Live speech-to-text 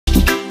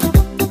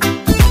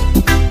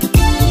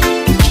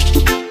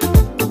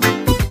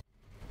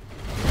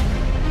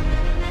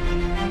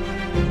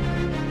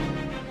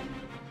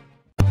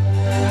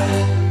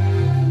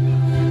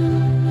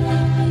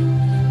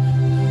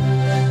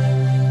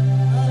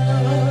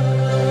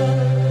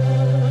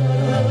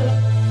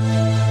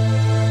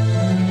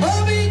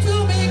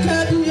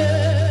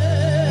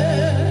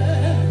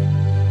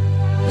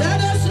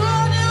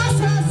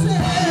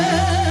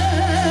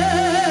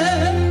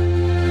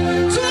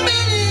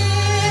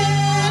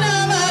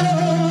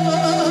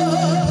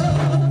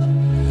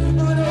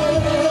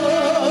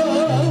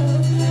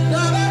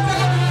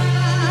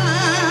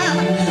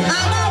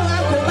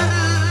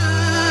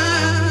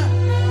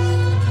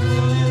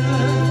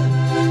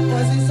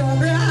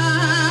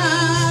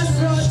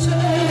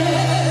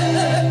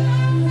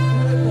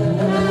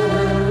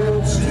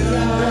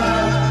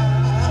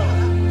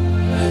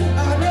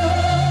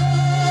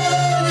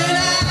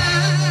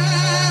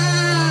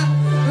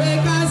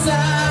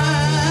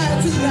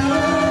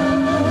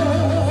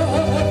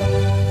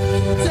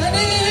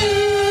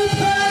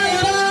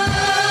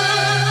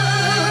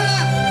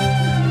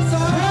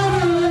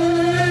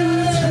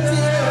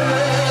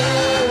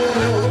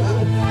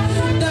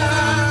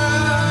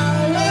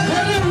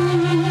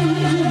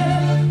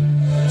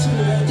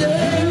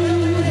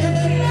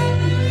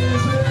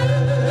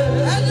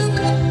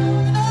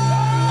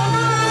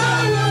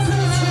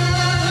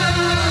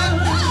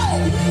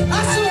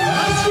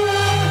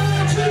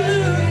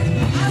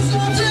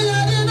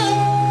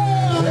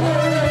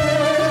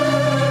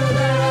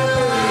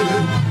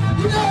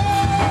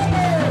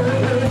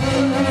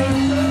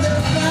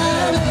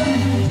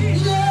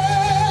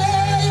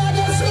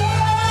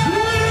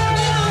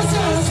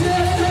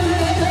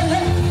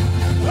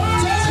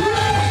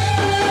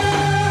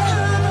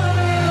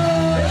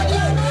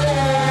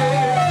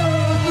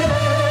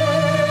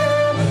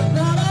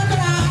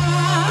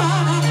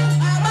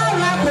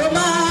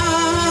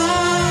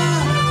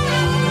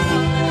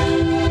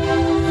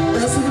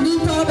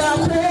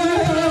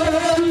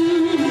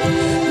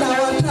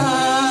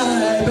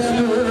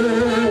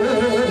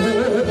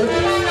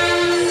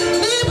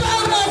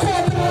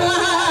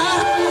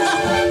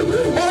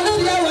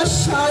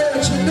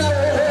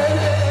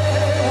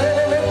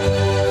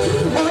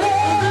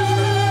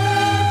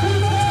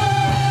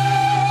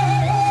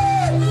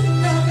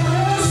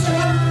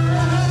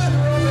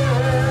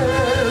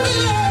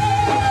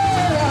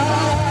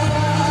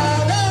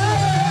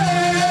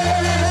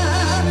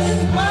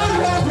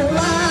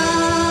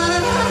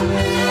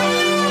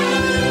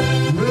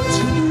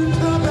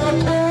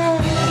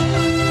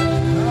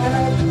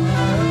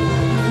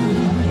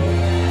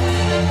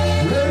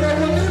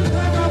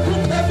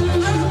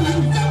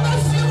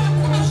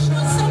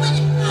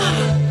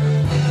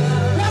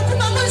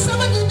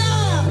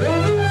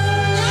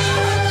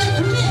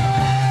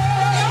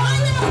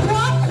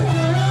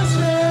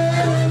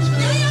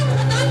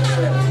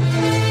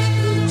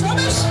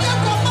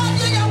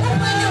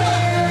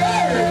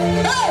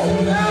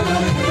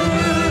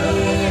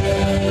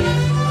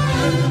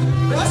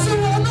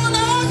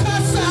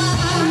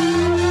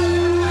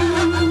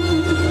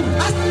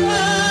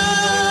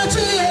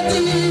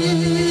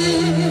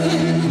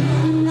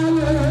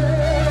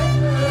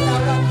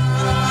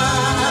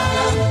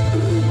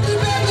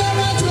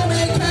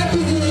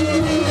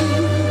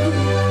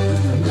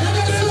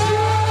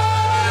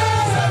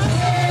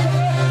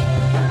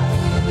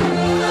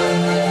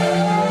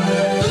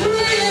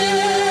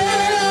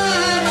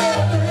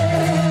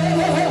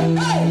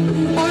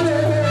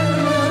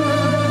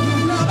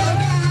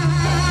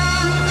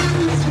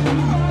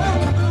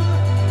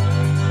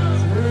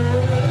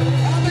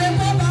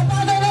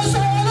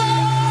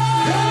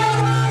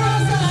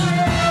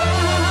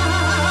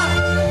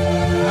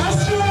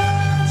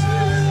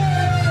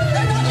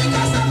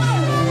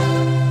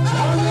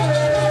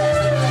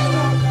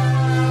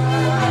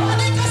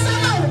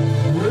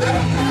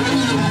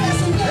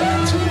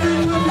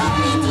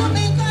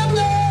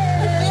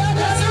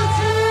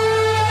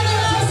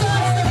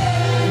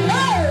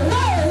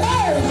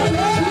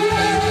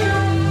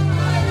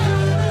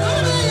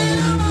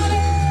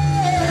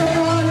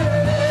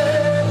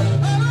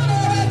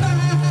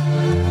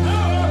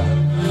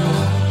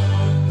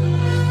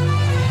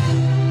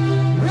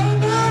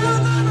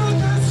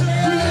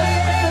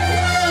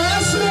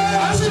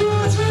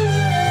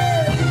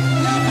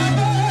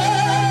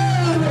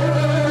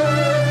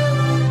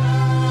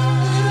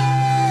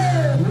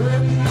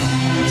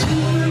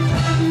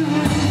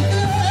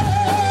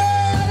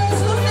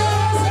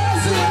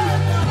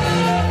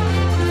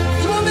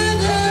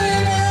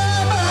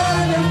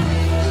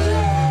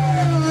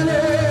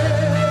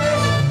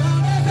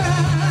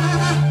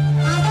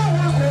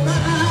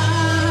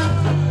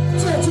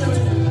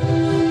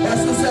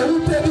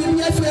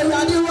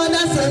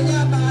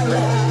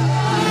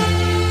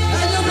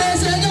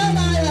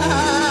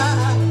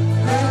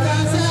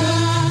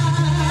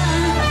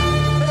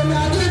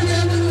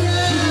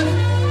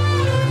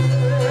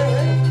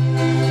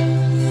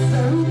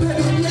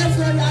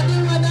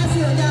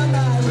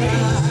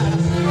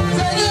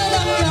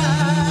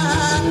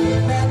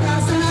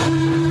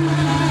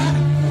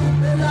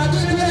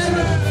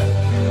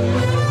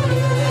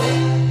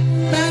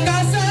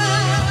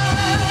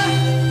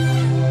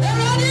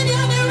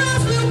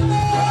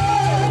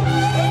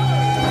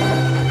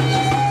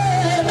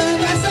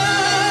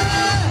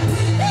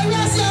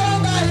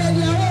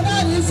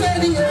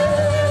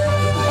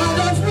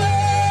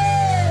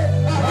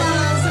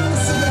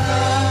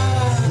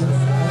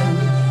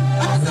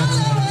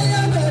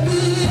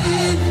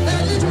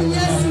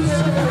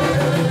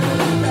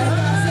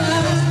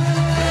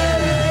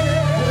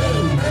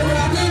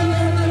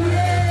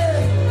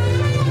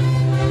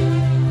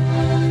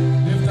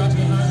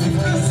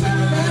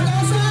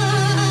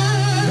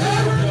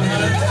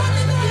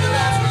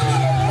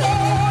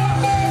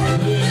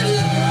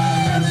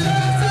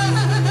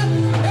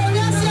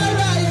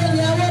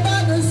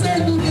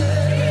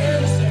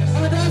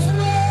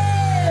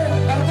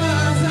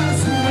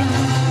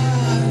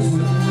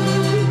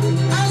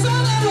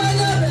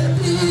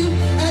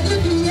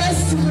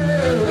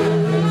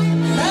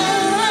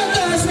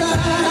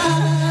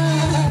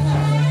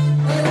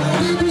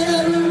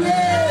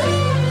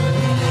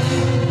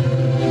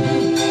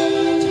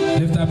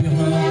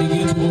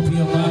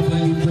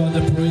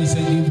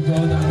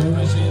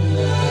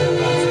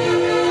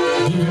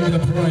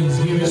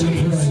give you some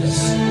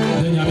praise.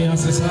 Then you mean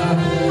say,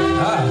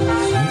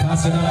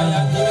 pass it down.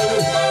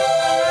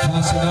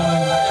 Pass it down.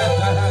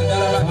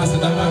 Pass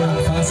it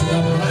down. Pass it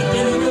down.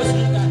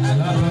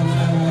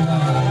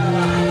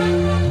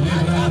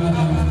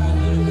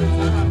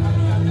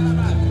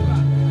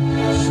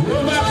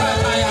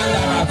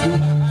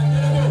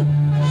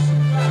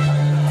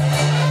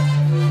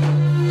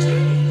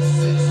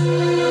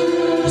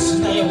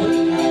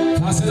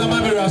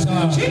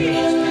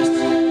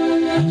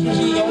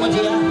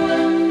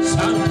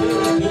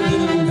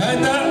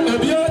 And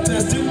we are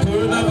testing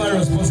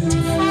coronavirus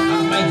positive. Oh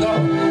my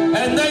God.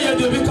 And then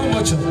you become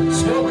much.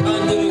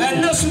 And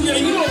now soon you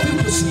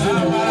people see.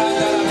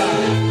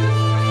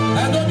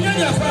 And don't be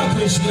any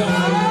afraid.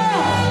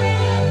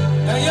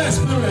 And yes,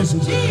 spirit.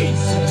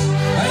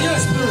 And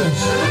yes, spirit.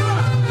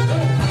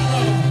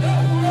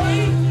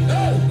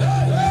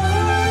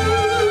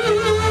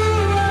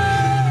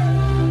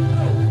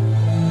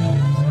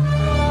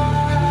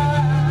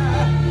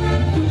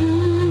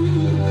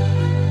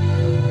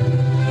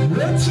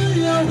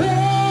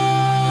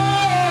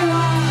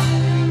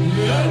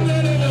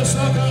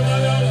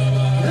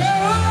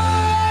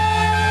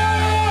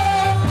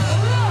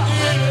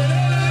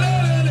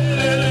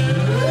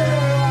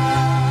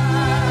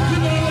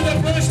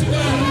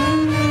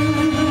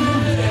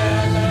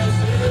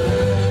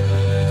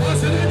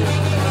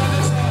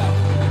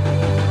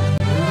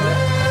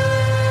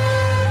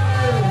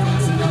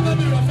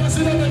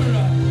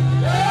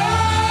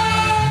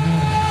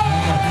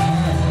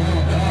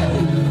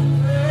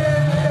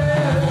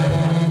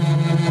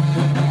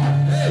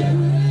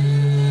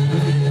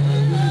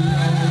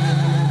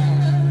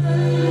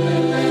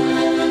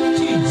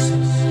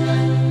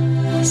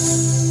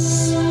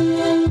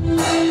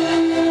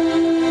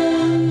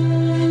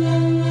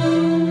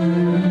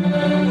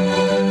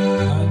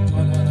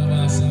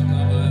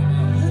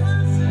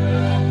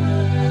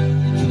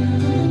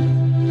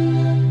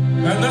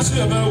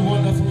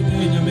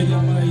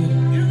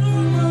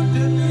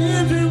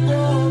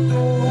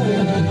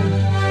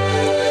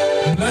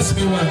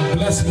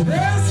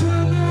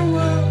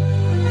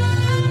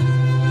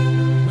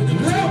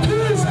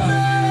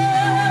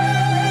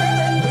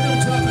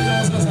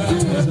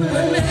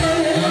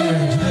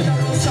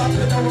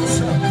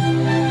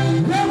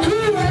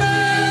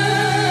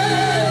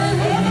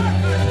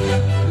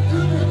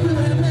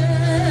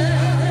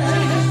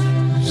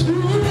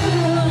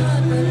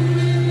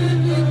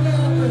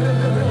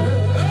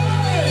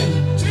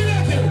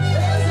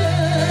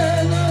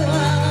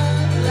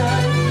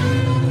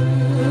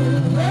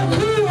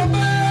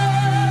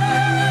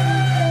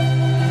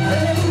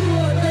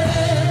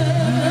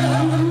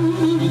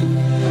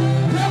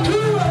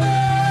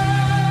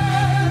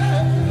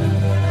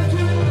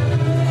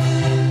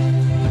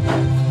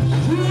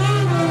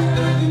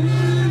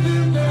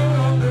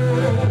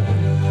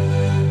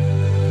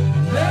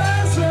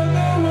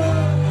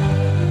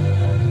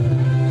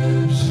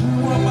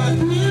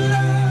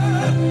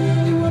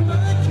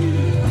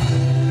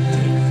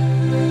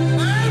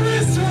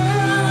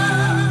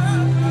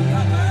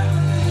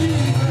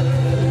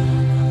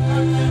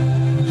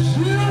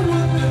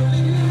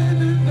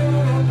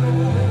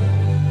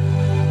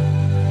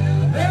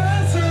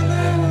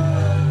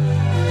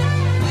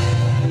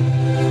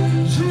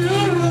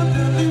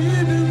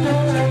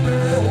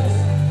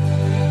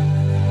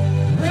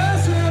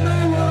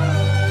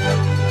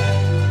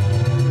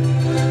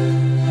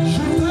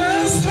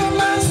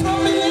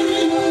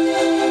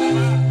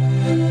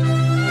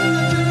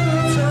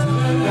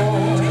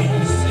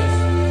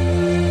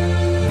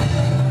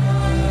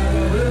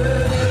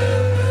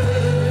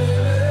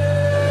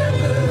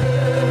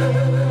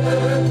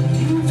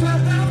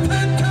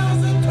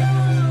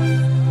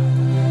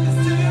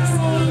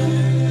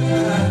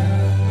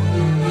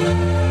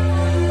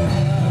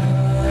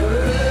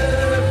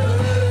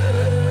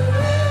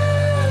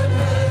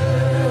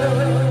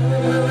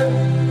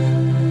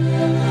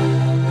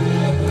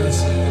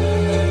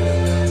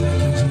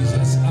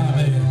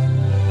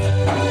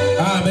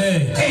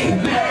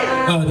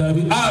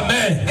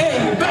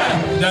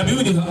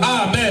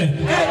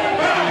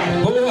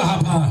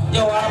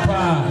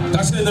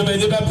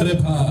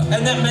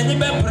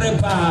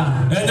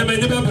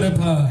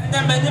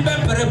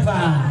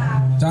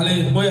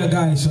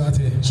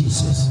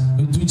 Jesus.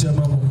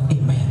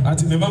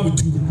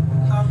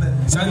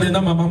 Sunday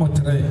na mama mo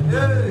try.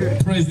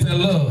 Praise the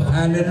Lord.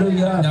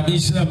 Hallelujah. Na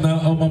bishop na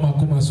o mama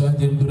kuma so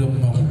anje ndure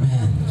mo.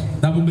 Amen.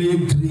 Na mo be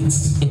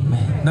grace.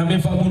 Amen. Na me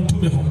fa mo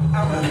ntumi ho.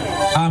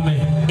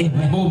 Amen.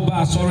 Amen. Mo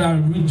ba sorry I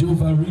read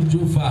over.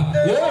 Amen.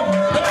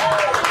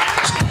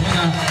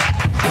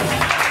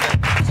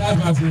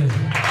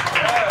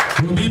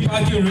 We'll be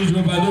parking Range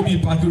Rover, don't be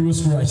parking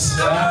Rolls Royce.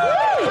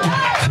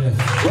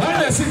 When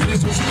the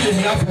sickness will be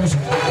here for us.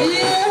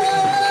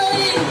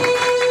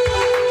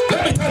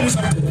 Let me tell you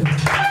something.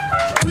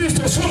 Please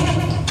to show.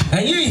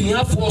 And you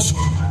here for us.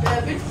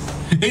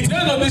 It's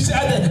not going to be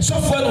said,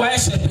 software why I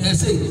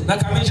say,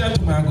 like I mentioned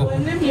to my God.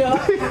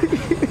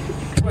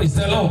 Praise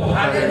the Lord.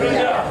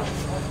 Hallelujah.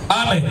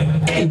 Amen.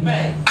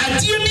 Amen.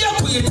 Ademia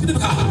koyetiri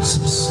ha.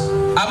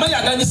 Ama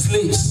yadani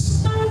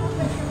slaves.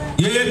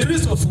 Ye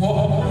Kristo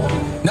fo.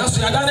 Na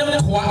so yadani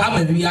mkoa ama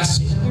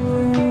wiase.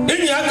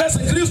 Eni aka se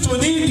Kristo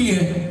ni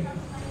die.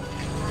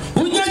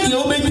 Unya die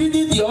obedi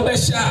ni die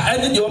obehya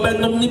ene die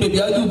obenom ni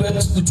bebi adu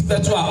betu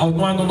betu a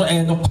ono ano no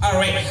e no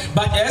kware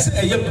but ese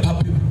eye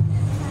papem.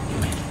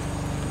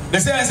 They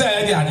say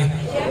eye ade.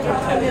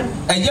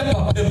 Eye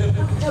papem.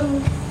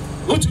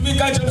 Utumi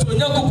ka je so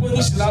nyankopon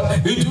ni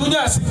shira edu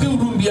nya asidi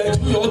room bia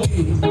edu yo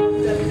okay.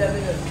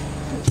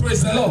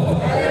 Praise the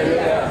Lord.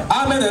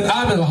 Amen and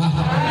amen.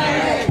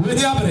 We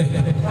dey abre.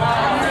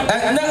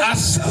 And then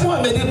as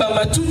someone made by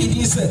my two it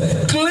is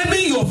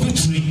claiming your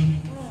victory.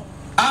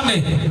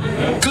 Amen.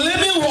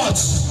 Claiming what?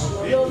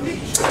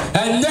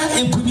 And then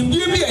in could be a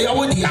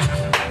yawodia.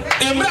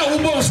 Embra who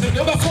boss the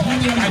number 4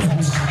 million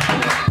iPhones.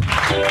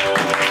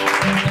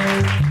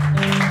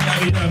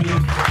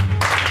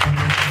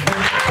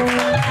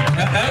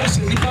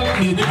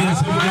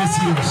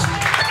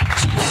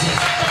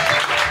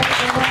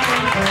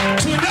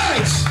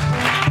 Tonight,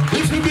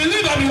 if you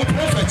believe I'm your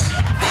prophet,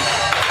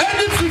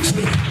 any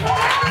victory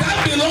that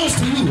belongs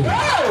to you,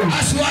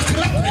 as you are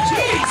clapping, as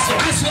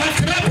you are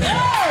clapping,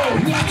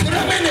 you are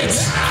clapping it.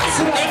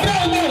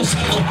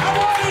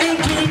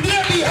 Into the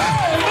Biblia,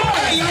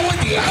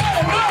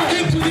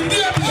 into the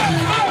Biblia,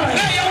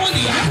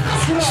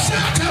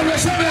 shout and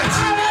resurrect.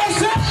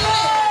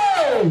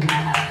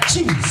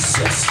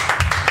 Jesus.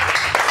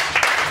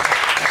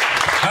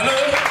 Hello?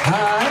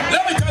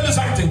 Let me tell you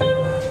something.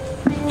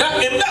 That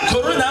in that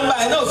corona, I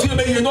know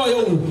if you know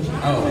you.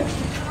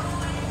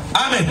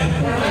 Amen.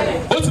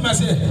 What am I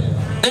saying?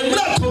 In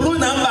that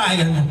corona,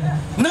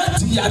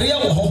 not Yaria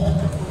ho.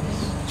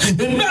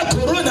 In that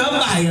corona,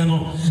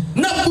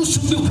 not push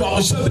you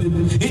cross.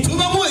 It will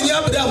not be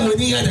able to.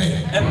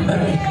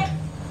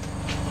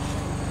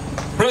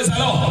 Praise the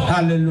Lord.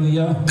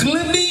 Hallelujah.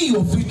 Claiming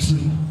your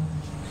victory.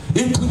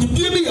 It could be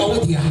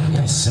your idea.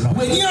 Yes, Lord.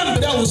 When you are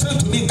there, will say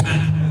to me,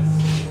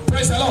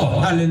 praise the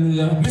Lord.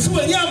 Hallelujah. Miss,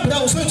 when you are there,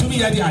 will say to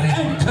me, I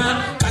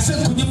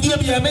said, could you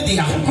be a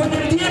media?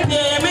 Couldn't be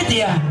a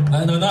media?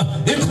 No.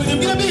 It couldn't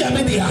be a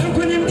media.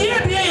 Couldn't be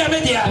a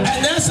media.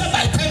 And answer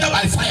by tender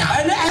by fire.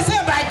 And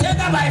answer by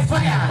tender by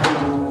fire.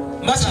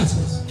 Masters,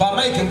 for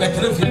making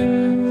better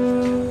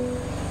film.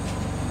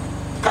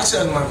 Catch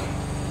it, man.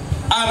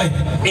 Amen.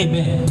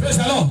 Amen. Praise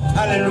the Lord.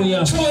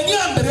 Hallelujah. So when you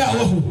are there,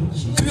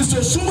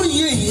 Christo sumu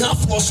ye here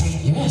for some.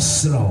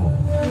 Yes, Lord.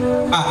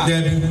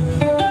 There be.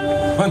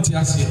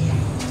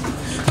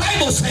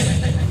 Bible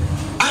says,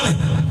 Amen.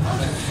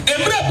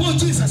 Emre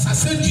Jesus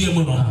ascend you.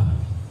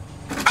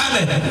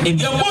 Amen.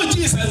 Your boy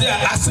Jesus there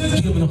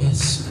ascend you.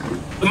 Yes.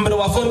 Emre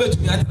wa form to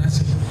me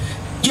atrase.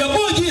 Your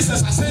boy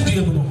Jesus ascend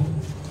you.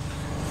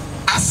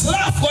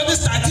 Asra for the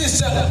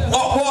statistic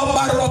or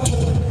baroto.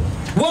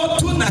 What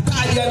to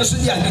Natalia so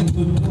ya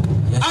gitu.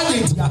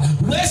 Agentia,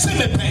 where's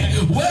me pay?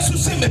 Where's to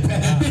see me pay?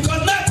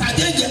 Because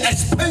Natalia is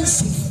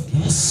expensive.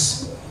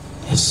 Yes.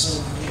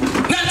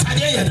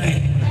 Natalia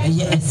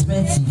is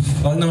expensive.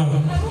 Oh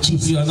no,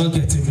 Jesus, you are not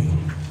getting me.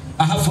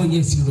 I have 4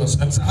 years serious.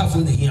 I have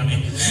 4 years hear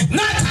me.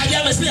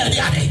 Natalia is there.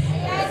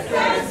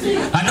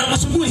 And I'm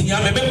so here.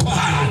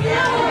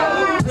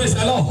 Praise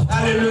the Lord.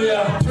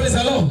 Hallelujah. Praise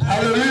the Lord.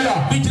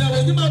 Hallelujah.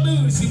 Because you might be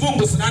receiving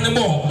this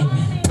animal.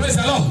 Praise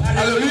the Lord.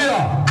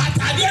 Hallelujah.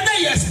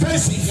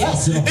 Expensive.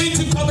 Yes,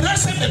 it's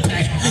combination me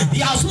pay. The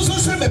asusu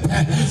se me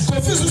pay.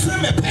 Confusion se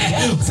me pay.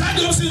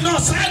 Sadio se no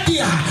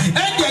sadia.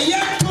 And the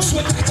young to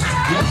so tata.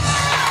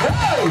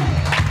 Oh,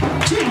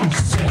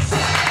 Jesus.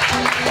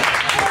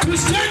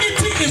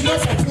 Christianity is not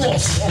for poor.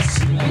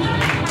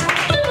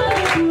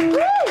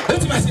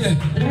 What am I saying?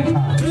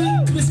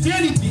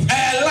 Christianity, a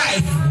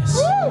life.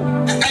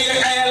 A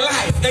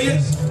life.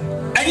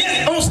 And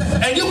yet also,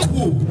 and you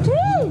cool.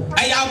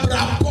 I am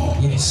bravo.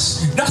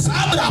 Yes. That's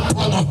how bravo.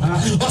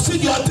 Or say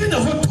you are doing a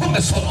whole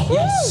promise.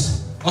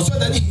 Yes. Or so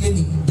that he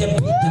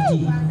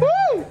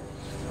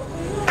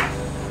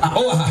I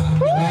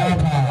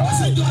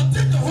said you are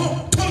doing the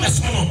whole promise.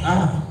 Or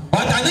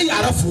that you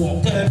are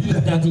for.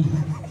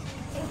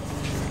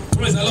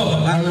 Praise the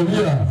Lord.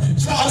 Hallelujah.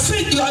 So I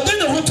said you are doing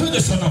the whole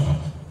promise.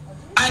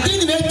 I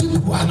didn't make to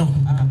one.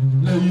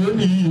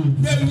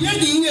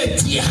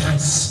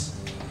 Yes.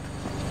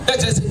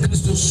 That is a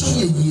Christo so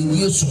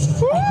ye so.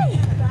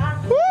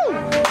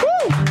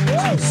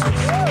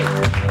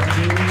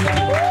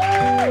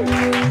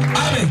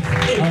 Amen.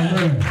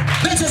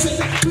 That is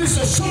a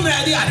Christo so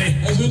many. Let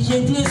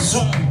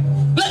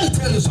me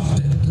tell you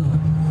something.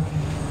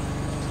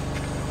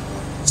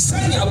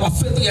 Send our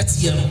faith yet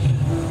here.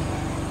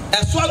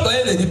 And so I go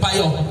ahead and buy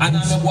you and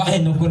I'm a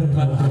woman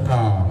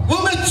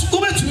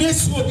to me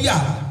so be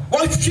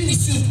what you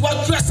see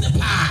what dress a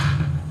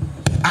pa.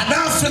 And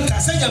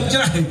Africa say I'm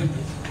general.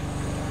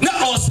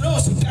 Now,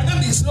 slows, cannot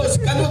be slows,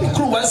 cannot be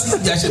cruel. Once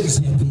the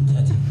Ashes,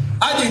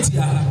 I did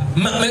here.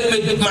 My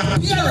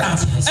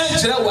parents,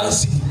 and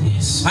once,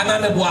 and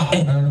I'm a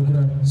boy.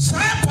 Sir,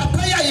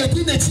 Papaya, you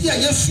didn't see a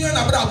yes, and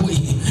a bravo.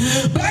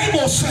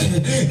 Bible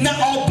said,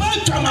 now,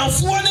 about Jama,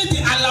 the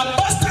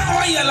alabaster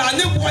oil and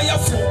the boy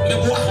for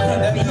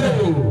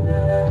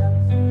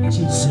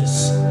Jesus.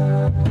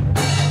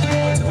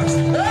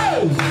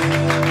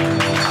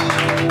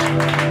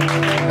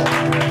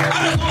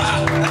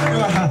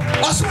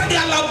 Also, the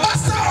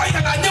alabaster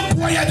oil and the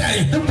boy.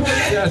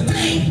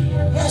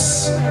 Yes.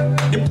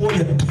 The boy.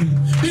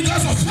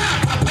 Because of that,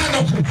 Papa, no.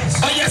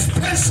 Oh, yes,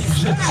 expensive.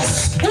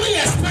 Yes. Who is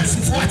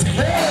expensive? What?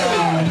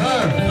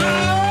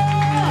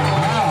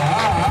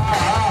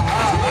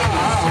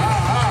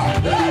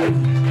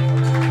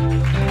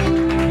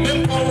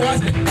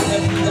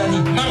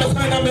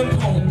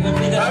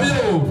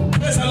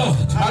 Praise the Lord.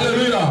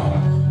 Hallelujah.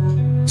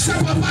 Say,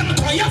 Papa, no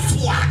toya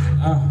fwa.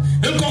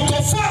 Nko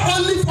kofa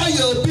only for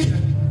your be.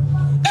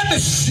 Ebe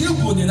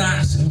shiwu ni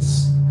nonsense.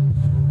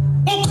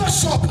 Oko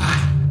sopa.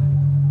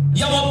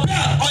 Your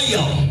bear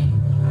oil.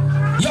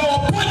 Your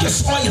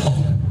bodies oil.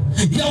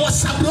 Your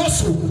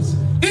sabroso.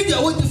 In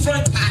your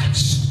different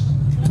types.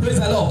 Praise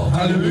the Lord.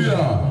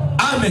 Hallelujah.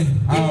 Amen.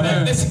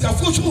 Amen. Esika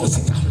fuchu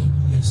osika.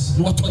 Yes.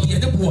 What are the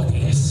other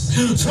bodies?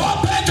 So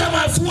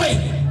Benjamin Fue.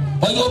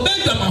 Or your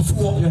Benjamin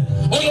Fue.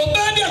 Or your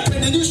baby at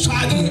the new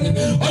shaggy.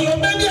 Or your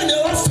baby and the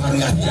old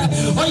faria.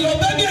 Or your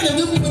baby and the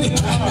new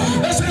punica.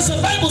 This is the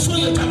Bible so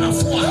you can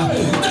afford.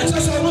 That's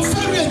just a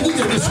faria and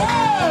this.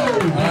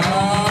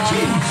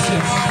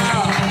 Jesus.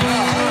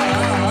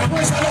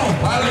 Praise the Lord.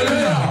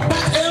 Hallelujah.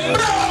 But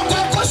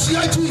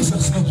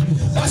Jesus.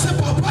 I said,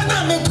 Papa,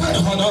 now make kind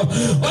of honor.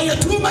 Or you're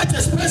too much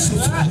expensive.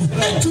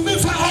 Make to me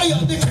for oil.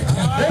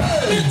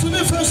 Make to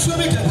me for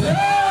swimming.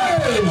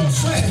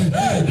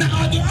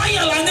 Now the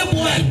oil and the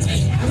boy.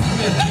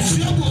 That's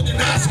your good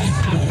and answer.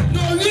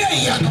 No,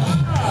 yeah,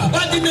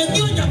 but the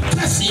Nigerian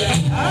press here.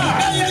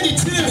 I had it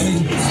here.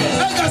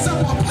 I got some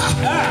papa.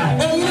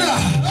 Oh, yeah.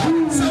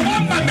 So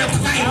one man may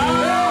cry.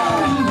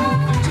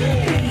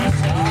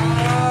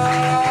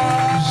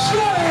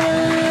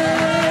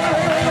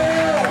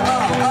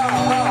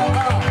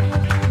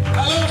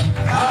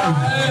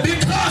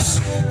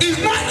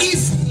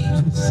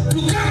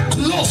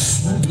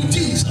 To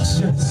Jesus.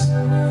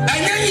 And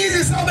then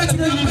easy somebody to be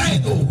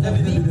blind.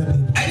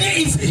 And then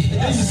easy.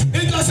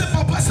 It was a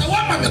papa, so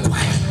what am I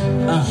quiet?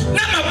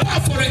 Now I'm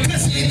part for a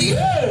case in the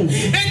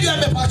and you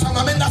have a part of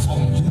my men.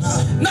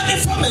 Nothing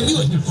from a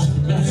new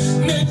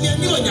make a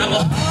new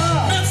number.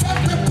 Men from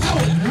the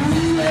power.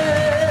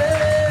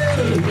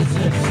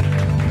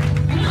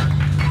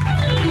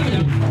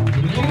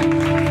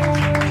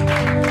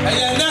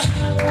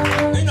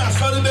 And then I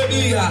saw the baby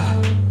here.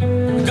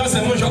 Because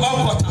I'm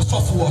all got a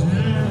soft work.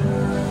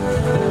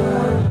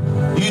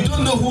 You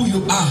don't know who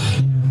you are.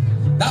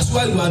 That's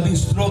why you are being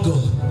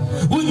struggled.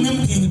 We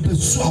need to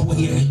pursue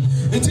here.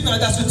 It's not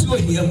that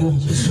situation here.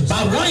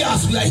 But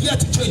royals, we are here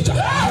to change. We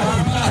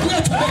are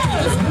here to make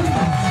it.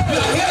 We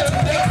are here to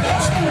make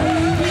it.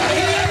 We are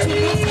here to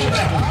move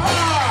forward.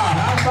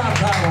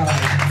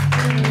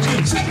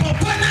 Say,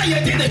 Papa, now you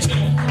did it.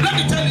 Let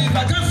me tell you, if I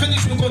can't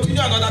finish, we'll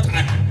continue another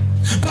time.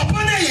 Papa,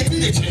 now you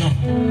did it.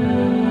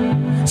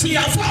 See, I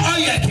found all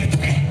your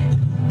keke.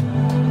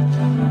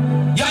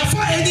 You have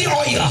any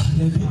oil.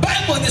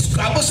 Bible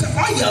describes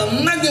oil.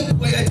 None of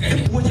the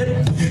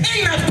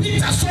in a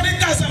Peter, sorry,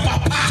 that's a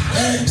papa.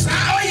 So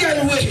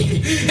oil way.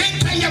 In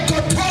Kaya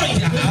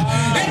Kotoya.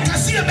 In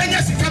Kasia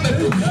Benyasi Kabe.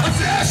 I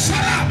say,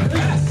 shut up.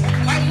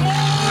 I'm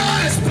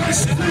more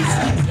expensive.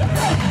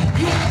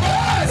 You are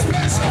more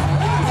expensive.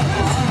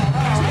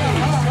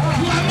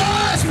 You are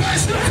more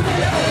expensive.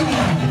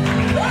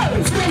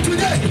 From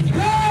today.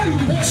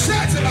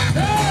 Shut up.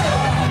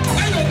 I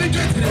will be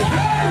getting it.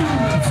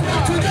 From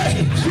today.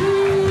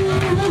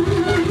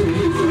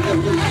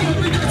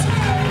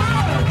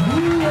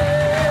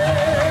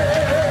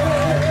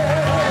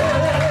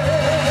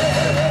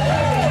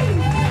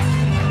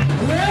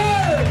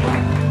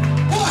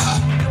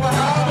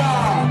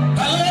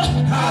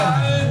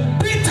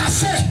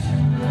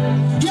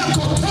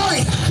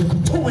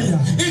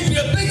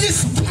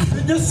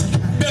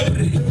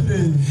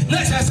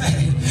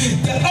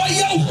 The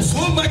oil was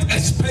so much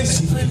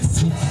expensive.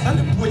 And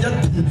the boy,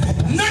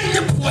 and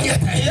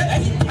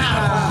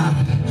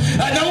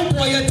now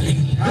boy,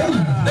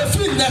 the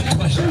food that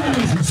question.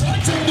 So I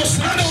told the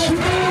son of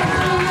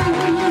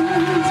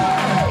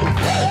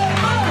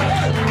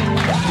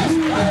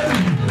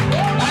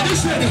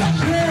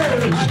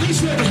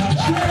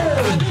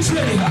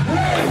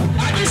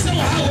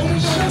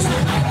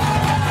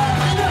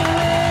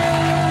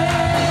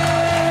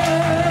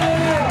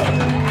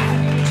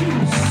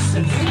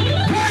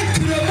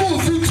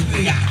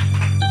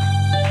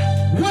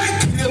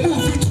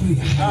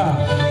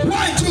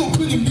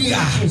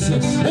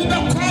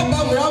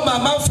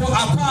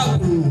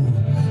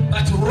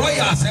but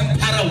royals and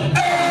parallel.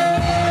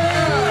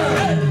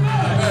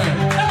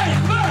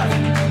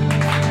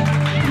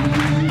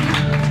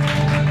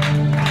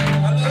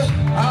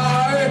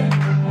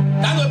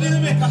 That will be the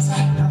make us. I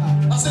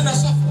said, I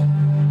suffer.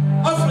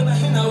 Often I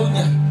hear now.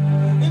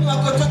 In my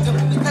got to the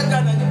Ghana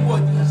and the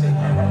board.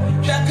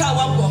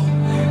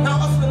 Now,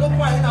 often look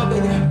why now,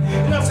 baby.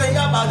 You know, say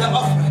about the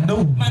offering.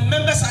 No, my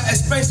members are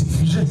expensive.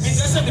 It's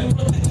just a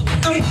protected.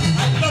 I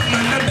love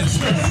my members.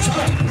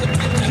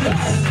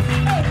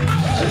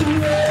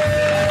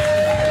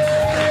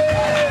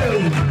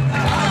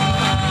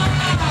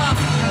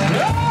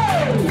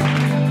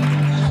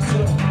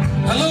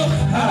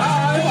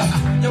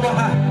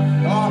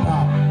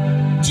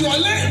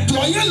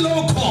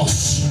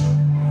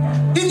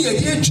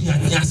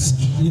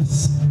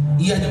 Yes.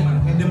 Yeah,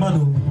 the man.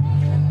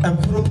 And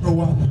proper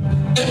one.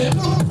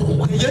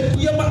 Yet,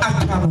 you are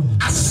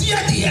a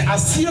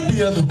see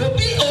the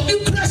Obi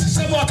Christ,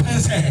 some more can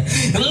say,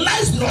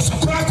 lies lost a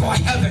crack or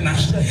heaven. And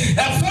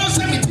for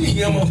 17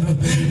 years,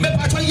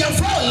 but you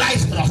for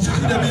lies lost.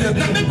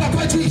 Not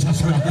Papa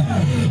Jesus.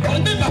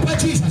 Only Papa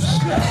Jesus.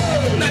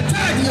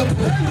 Natalia.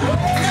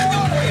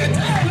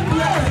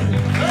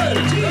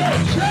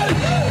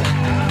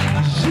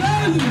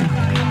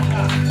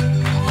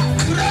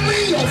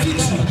 Cramming your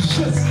victory.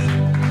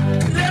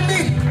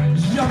 Cramming.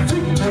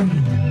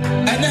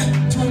 And then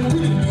to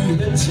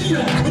the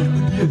Tia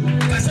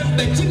as a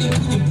Betty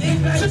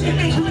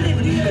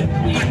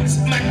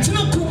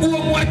Martina Kubu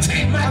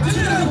watching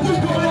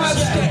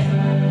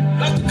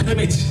not to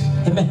cremate.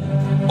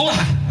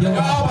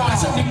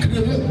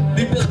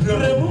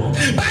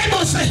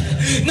 Bible says,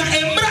 now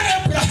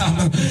Abraham,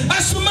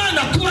 as a man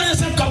of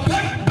clients and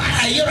compared by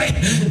a year,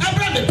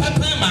 Abraham the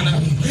Papa man,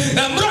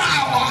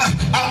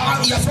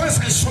 your friends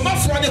and some of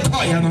the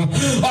coin,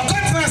 or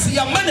contrast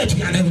your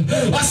manager,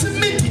 or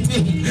submit it,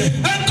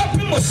 and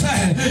copy must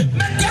say,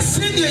 make a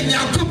senior in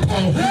your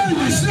couple,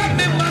 who is not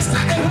the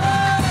master.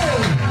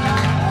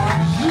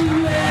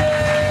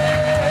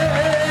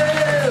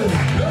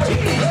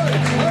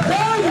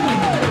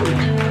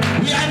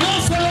 We are not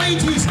following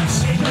Jesus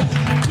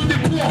to the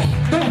poor.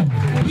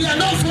 We are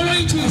not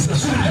following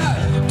Jesus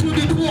to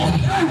the poor.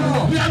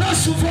 We are not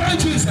following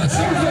Jesus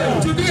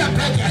to be a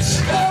beggars.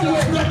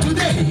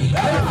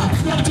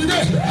 From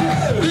today,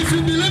 if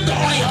you believe the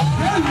oil,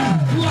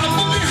 you are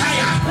moving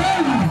higher.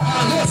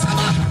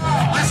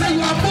 I say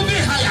you are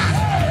moving higher.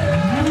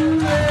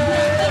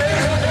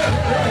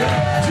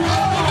 You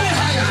are moving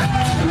higher.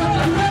 You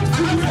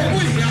are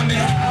moving higher.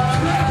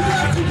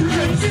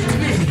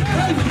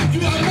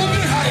 You are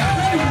moving higher.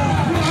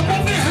 You are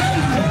moving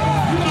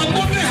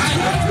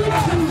higher.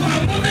 You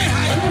are moving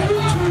higher.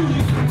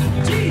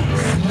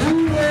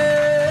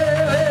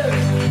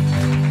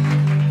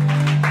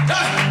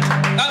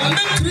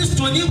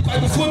 Christo ni kwa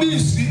before me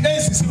is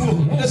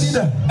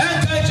and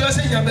can't just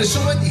say I'm a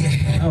show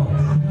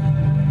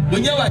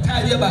when you are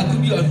tired about to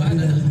be on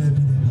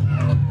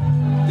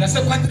there's a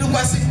quantity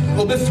was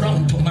obey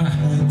from to my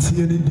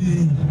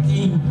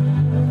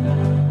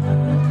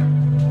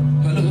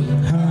hello.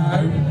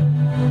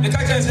 The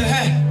catcher say,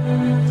 hey,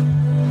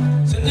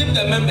 so if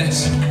the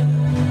members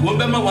will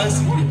be my 1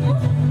 CD,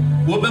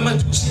 will be my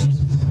 2 CD,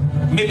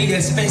 maybe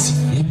expensive,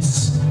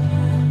 yes.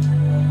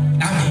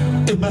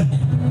 Amen.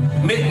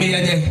 Make me a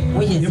day.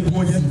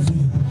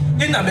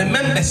 In a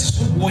members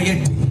who were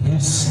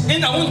yes.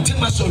 In a one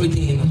team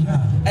authority,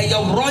 and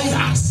your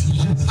royals,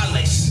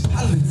 palace,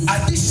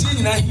 at this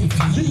scene, I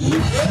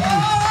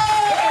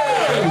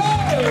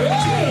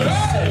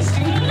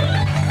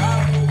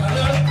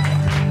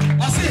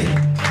say,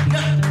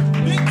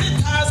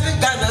 20,000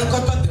 Ghana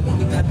got the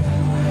money. The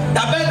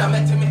band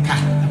met him in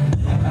car.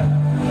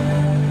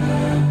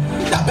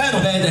 The band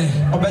of the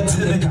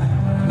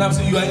now,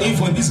 so you are in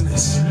for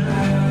business,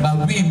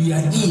 but we are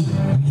in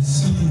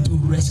to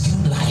rescue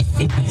life.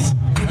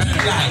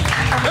 Life.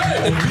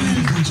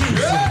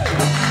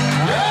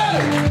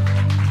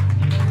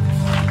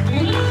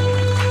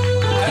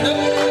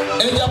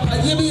 And your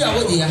pandemic,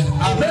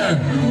 amen.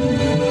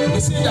 You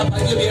see your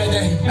pandemic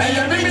there.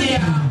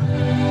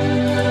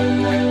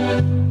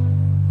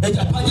 And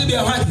your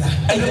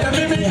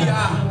pandemic,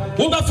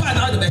 who will find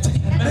out the better?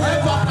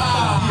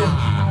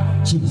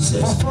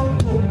 Jesus.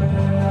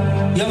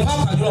 Your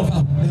papa drove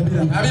up.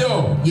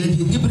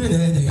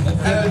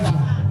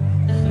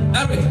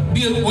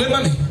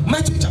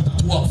 Matthew chapter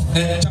 12,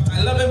 chapter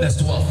 11, verse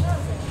 12.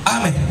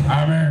 Amen.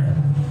 Amen.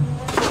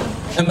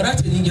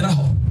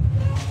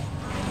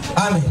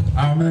 Amen.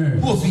 Amen.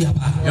 Who fear?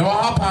 Your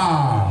papa.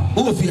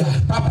 Who fear?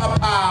 Papa.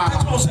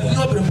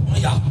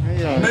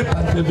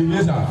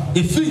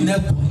 If you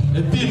never,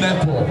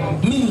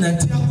 me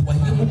not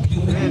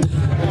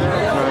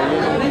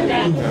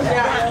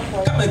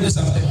come and do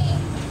something.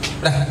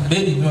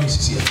 Baby, no,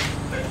 is here.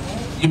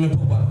 You may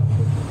pop up.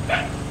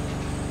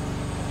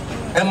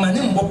 And my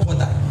name will put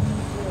that.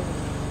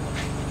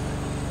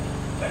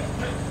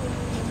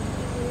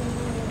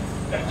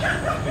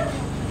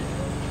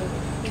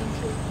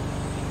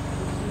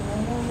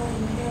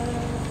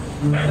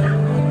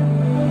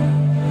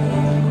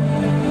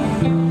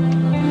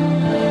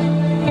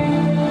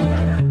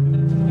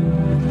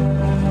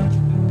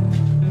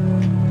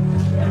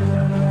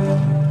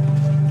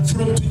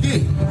 From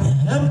today,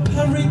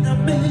 empowering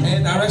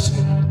and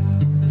direction.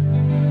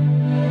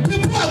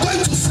 People are going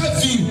to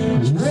serve you.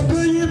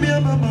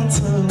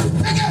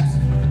 Take it.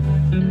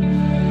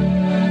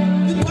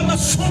 The power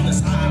from the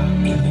side.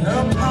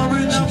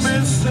 Empowering and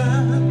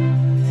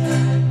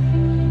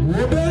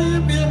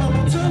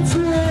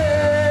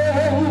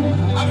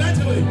I'm not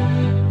telling you.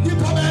 You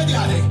come out there.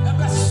 I'm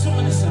not so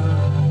many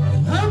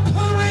sound.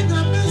 Empowering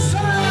and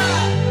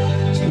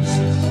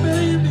Jesus,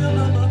 baby, I'm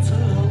not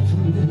telling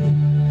you.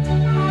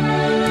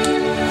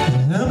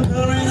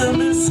 Empowering and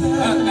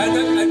Messiah. And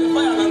the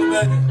fire on the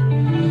bed.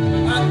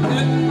 And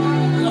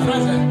your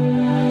friend,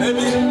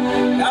 maybe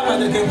I'm going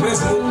to get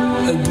pressed.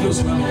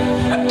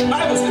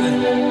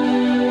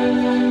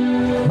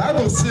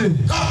 Bible says,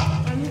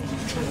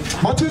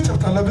 Matthew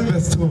chapter 11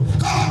 verse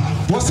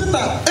 12. Was it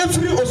that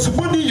every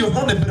Osuboni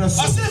Yohane Breso?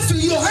 Was it for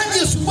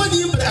Yohane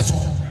Osuboni Breso?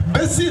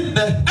 Besi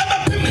ne.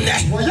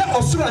 Waya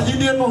Osura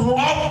Hinie no ho.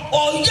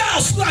 Oya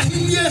Osura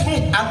Hinie ho.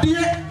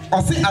 Adie,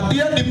 osi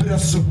adie ni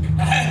Breso.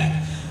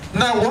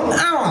 Na 1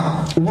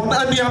 hour, 1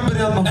 adi abre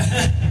no.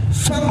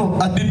 Fano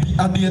adidi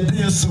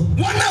adie so.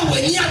 1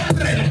 hour ni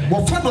abre.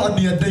 Wo fano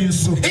adie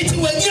so. Eti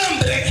wani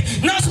ambre.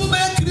 Na so be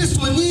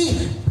Kristo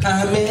ni.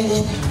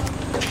 Amen.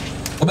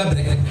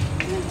 Obebre.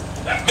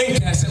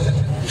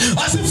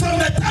 As if from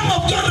the time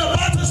of John the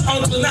Baptist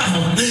until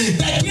now,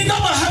 the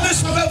kingdom of heaven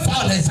suffered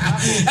violence,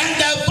 and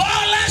the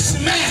violence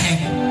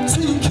man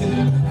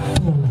taking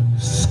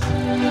those.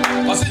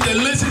 Was it the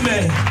lazy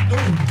man?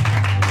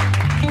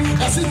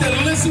 Was it the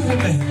lazy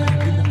woman?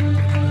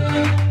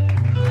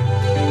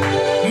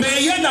 May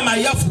you not my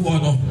yafu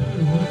no.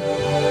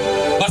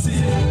 Was it?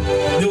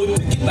 They will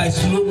take it by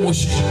slow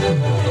motion.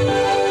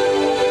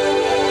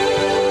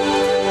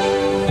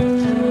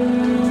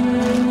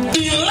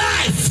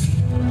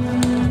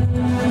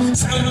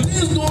 Some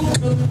things don't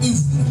come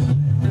easy.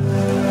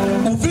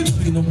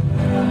 Victory, no.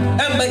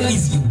 Ever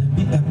easy.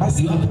 Let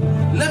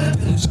me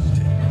tell you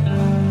something.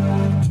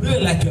 Pray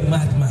like a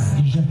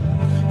madman.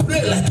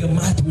 Pray like a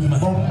madwoman.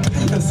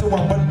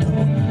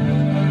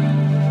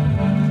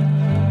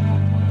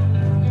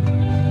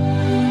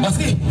 But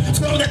see,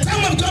 from the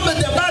time of John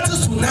the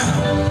Baptist to now,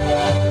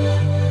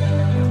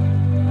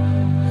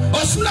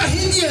 Osura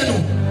Hindiano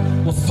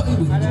was fun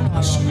with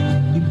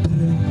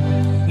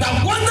now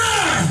one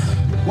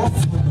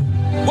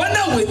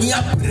when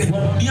you pray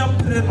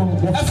no,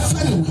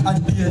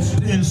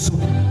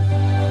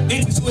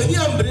 it is when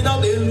you bring out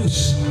the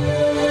loose.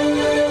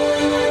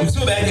 You so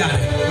bad,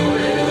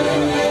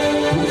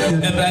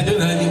 and I don't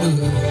know.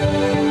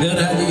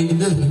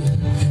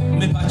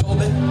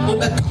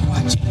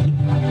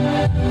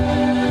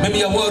 Maybe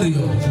a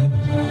warrior.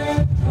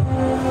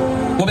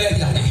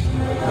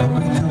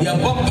 You are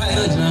bomb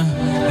pilot now,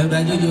 and I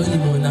don't do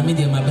anymore. Now, me,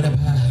 my brother.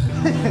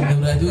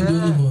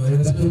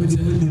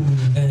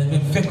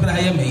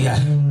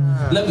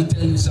 Let me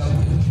tell you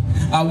something.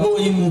 I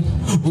want you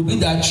to be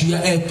that you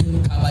are a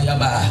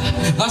Kabayaba.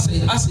 I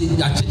say,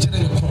 you are teaching the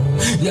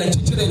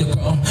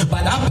call,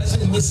 but that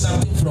person needs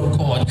something from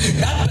God.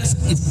 That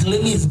person is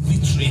claiming his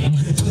victory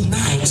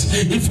tonight.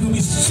 If you be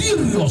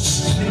serious,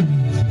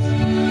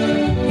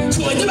 so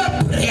when you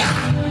have prayer,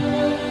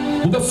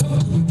 we will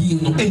fucking be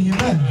in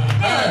amen.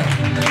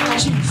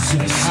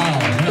 Jesus.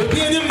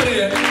 Being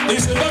prayer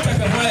is a lot like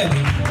a fire.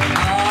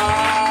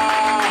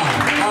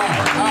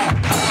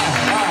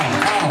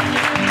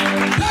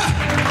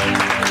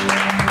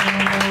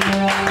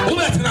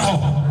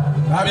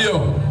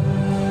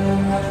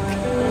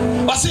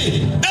 But see,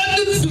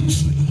 every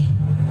victory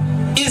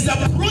is the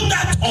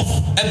product of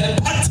a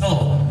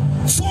battle,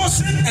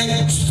 forcing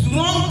a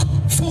strong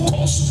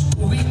focus to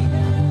win.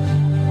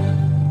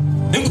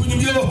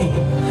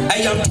 I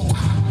am Topa.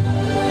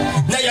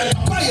 Now, you are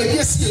Topa,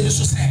 yes, you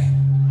say.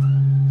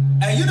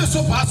 And you know,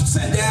 so far to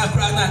say, they are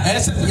crying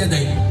as a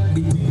day.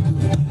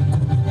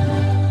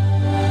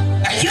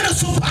 And you know,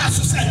 so far to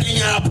say,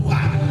 they are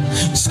poor.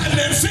 Some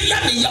men feel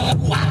like they are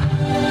poor.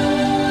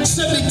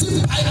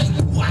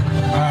 75 poor.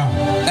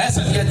 As a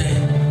day,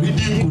 we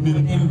didn't put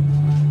him.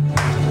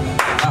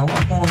 I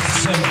want more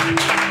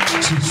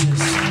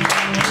Jesus.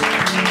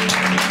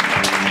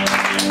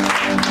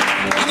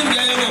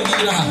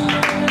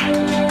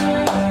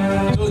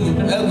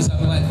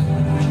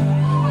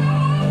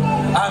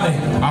 Amen.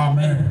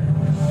 Amen.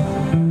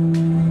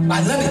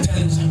 But let me tell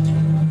you something.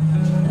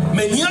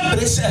 Many of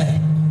us say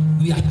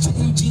we are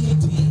changing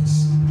things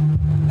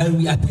and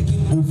we are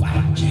taking over.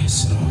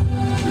 Yes, Lord.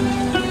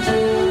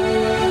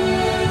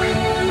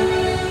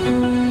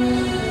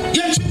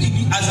 Yes,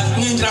 as an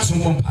angel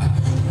from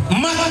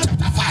Mark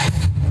chapter 5,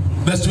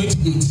 verse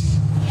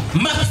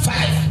 28. Mark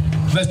 5,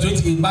 verse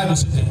 28. Bible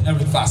says it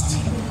every fast.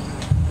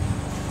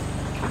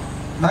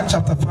 Mark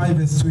chapter 5,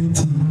 verse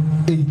 28.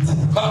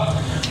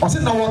 I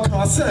said, now what can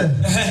I say?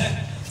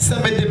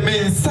 Somebody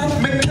may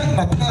some make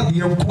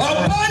Natalia.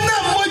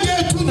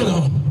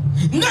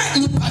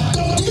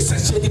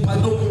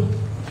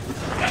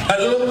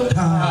 Hello?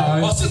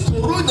 Was it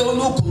Corona or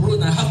no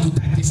Corona? I have to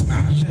take this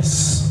now.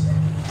 Yes.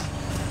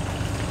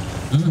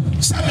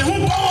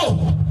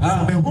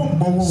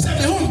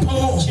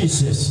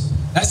 Jesus.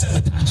 That's a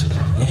touch.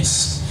 Yes.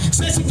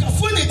 Says if you're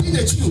full, they did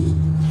it you.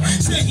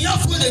 Say you're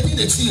full, they did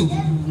it you.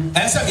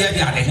 That's a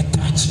very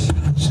touch.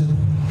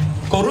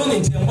 Corona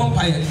is a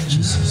vampire.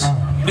 Jesus.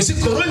 You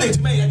see, Corona is a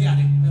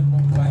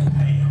vampire.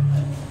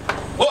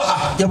 Oh,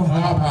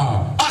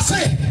 I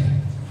say,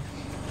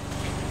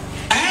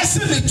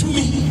 it to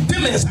me. The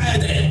Messiah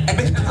there.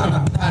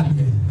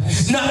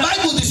 Now,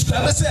 Bible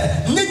describes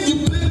it. Let you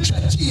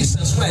picture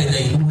Jesus right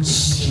there.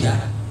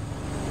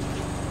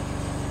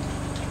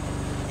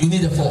 You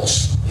need a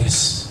force.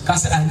 Yes.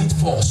 Because I need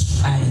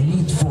force. I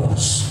need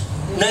force.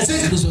 Now, I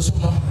say Christmas.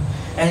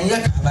 And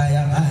yet,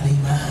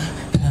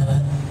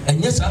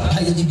 and yes, I'm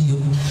hiding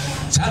you.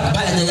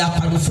 Sabaya, they are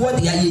part of what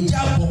they are.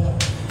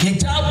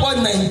 Hijab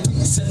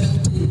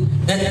 1970.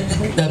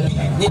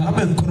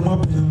 Kwame Nkrumah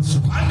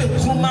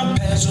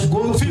pencil.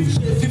 Go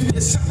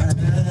 50 cents.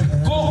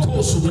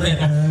 Go Subre.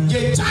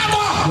 Hijab.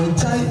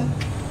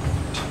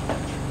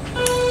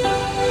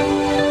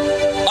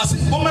 I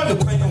said, "Woman, me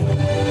cry you.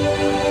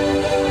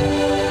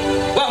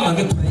 Woman,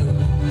 me cry you.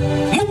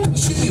 Mo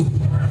push you.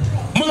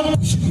 Mo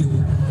push you.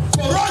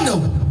 Corona.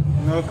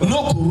 No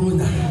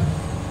corona.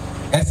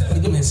 Esa me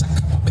dem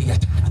nsaka papa ya.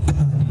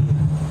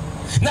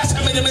 Na sa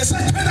me dem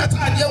nsaka na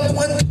ta de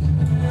nko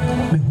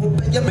me ho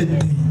be ya me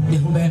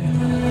ho be.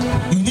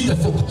 You need a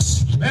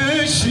focus.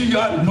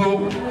 Messiah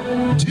no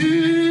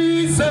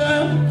Jesus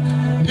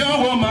ya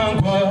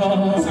woman kwa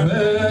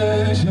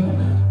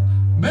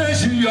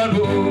Messiah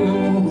no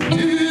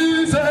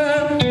Jesus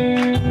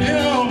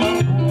ya woman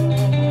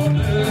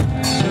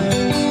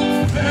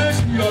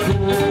Messiah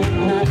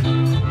no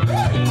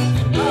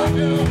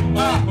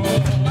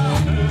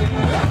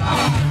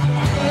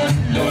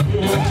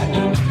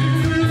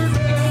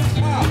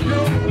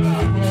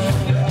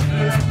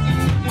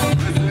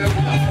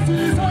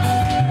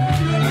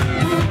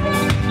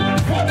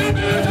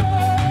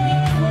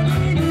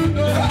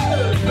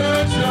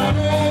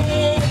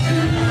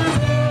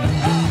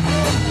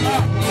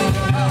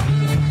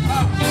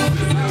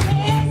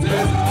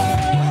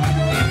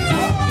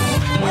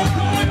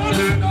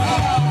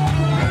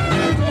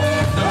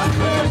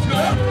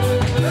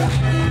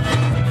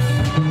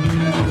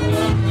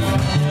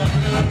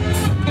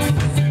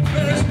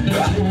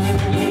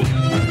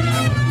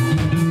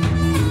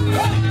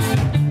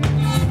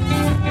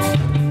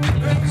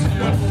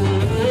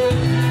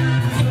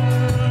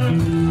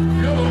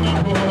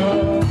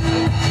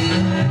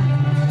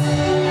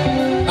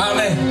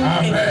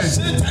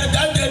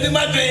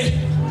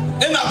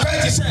In my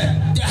practice,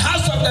 the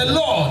house of the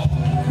Lord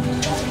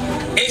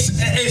is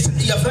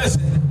your first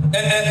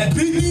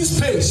breathing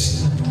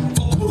space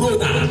for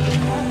corona.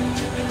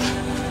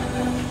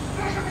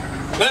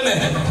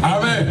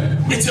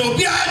 Amen. It's your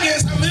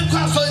behind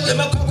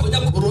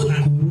corona.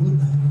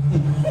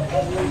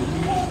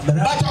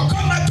 But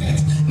your market,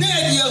 near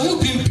you who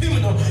been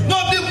criminal, no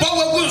big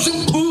power goes to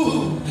pool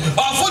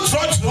or foot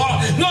trot,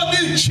 no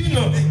big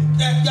chino.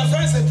 Your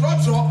friends a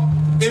trot.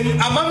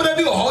 Amamre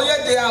bi ho ye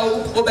de a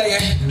obeye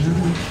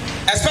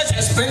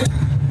especially spring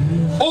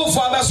o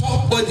for abeso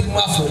body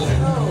mafo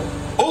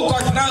o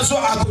got na so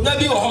akonya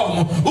bi ho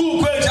mo o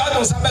ko eja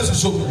don sabeso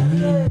so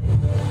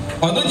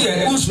ono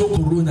de usro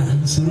corona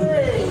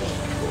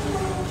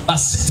but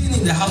sitting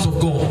in the house of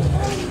God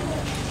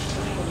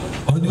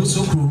ono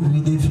so corona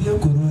dey fear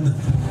corona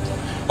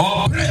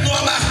o pray no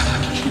ma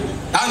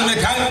and me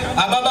kan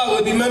ababa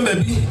we be member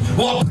bi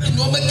wo pray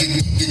no ma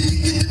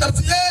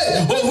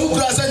oh, who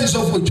crossed this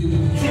off with you?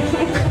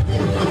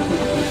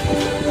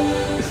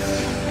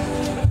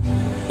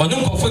 But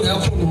don't confuse the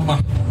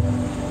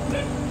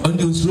on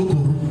the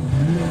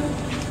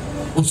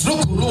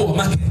Uslokoro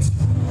market,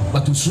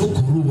 but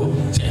Uslokoro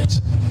church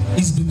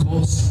is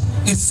because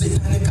it's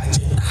satanic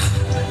agenda.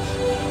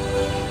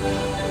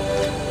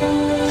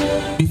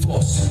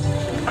 Before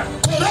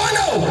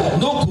Corona,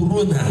 no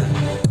Corona.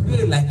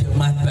 Pray like a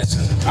mad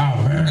person.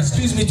 Amen.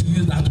 Excuse me to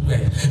use that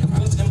word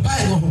because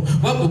empire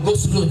what will go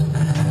slow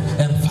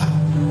and far.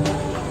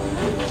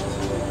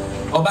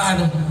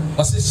 Obano,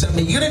 or say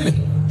me hear me.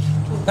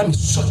 Let me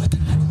short it.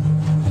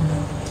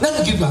 Let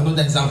me give you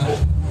another example.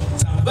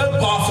 It's a very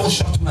powerful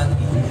short man.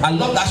 I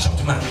love that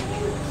short man.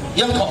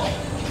 Yanko.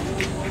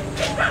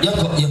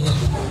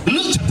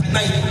 Luke chapter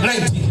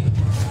 19.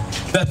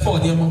 Verse 4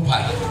 near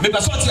vampire. Maybe I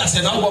saw it as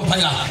a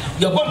vampire.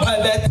 Your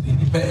vampire there.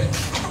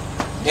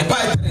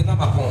 Empire three na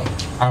mapon.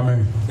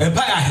 Amen.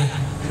 Empire he.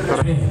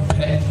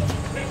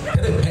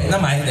 Na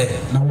mai de.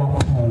 Na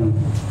wapon.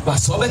 But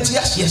so beti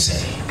ahye.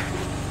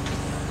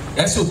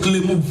 Yes, you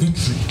claim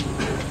victory.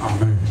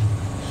 Amen.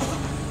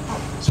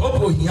 So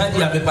po hiya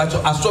dia be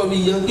pacho asori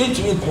ye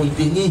ntumi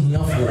konteni hiya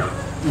fo.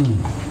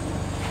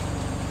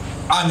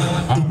 Amen.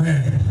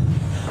 Amen.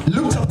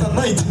 Luke chapter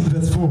 19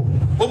 verse 4.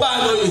 Oba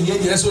no ye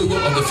hiya so you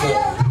on the floor.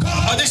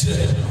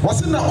 Audition.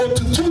 Was in the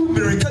otutu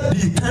miracle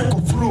di kan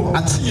kofuro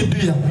ati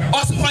edua.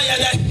 Osifa ye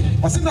dey.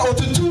 Was in the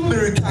otutu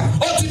miracle.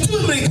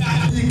 Otutu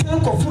miracle di kan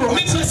kofuro.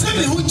 Me person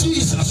me who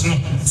Jesus no.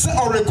 Say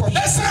or record.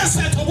 Esa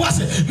set to was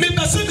me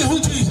person me who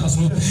Jesus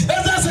no.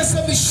 Esa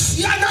say me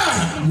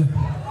shiana.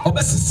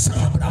 Obesi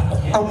sama bravo.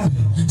 Amen.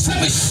 Say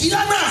me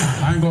shiana.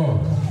 I go.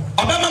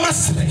 Obama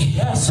masre.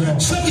 Yes sir.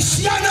 Say me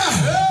shiana.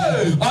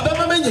 Hey.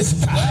 Obama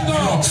menyesika. I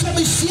go. Say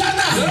me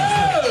shiana.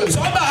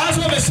 So Obama has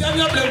me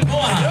shiana blem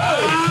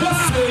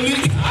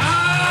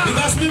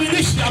because we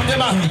really share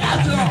them out.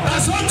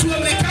 That's what you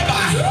make up.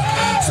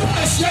 So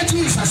I share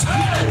Jesus.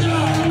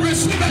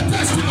 Receive a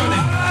testimony.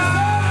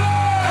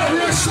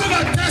 Receive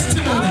a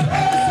testimony.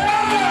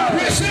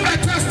 Receive a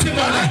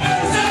testimony.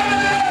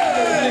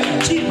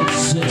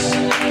 Jesus.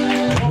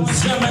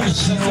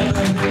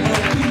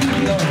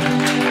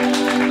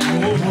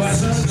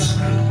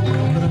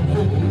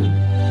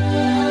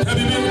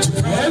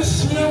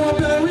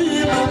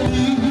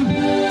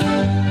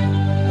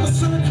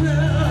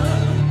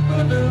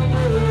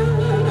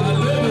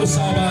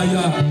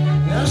 Sabaya.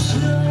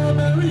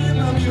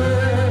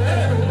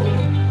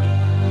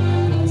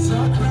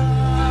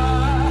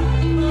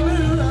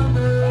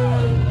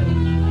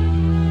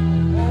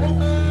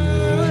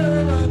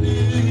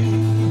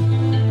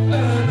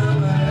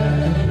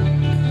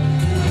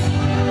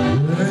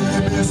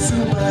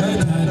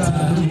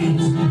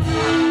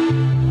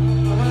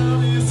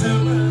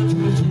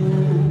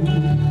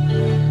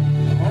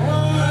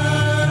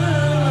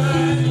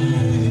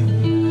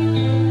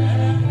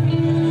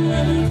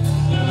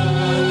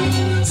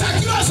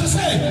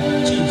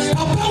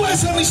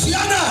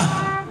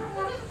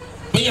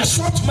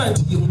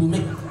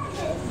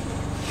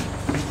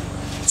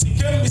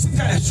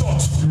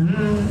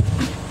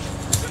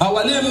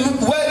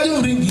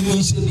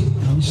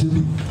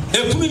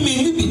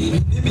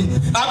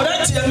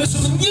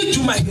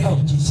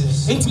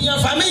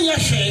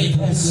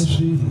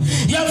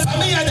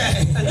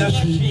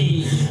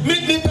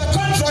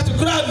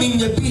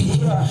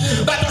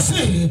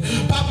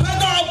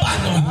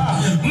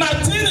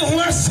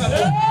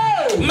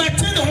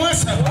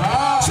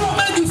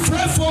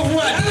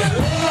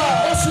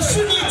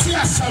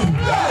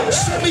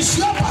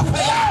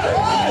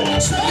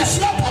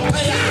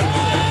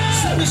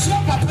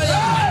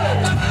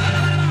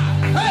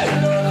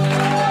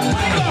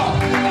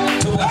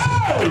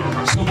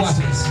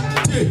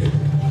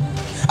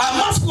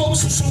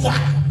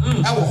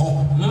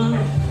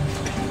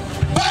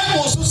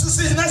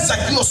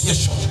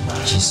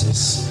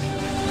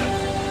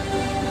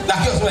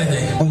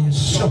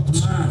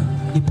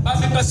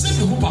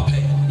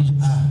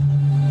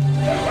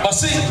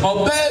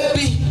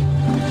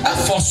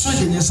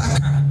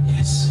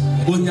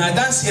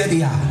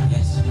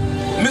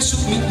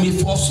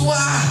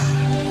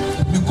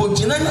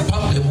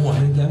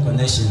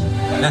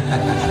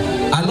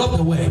 I love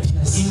the word.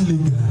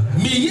 Illegal.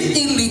 Me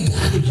illegal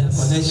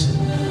connection.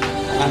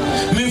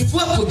 Me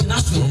fuck with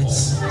national.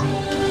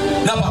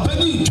 Now, Papa,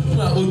 you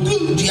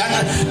do Diana.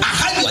 I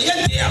had your yet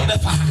there.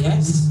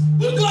 Yes.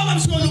 We'll do I'm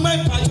sure you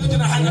might part of the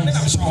hand.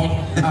 I'm sure.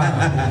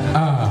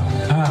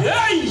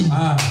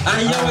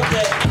 I know what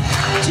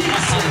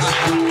Jesus.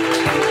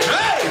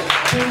 Hey.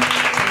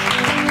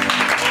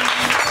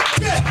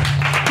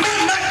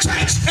 Mama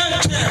church.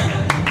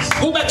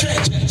 Who by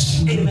church?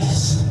 Amen.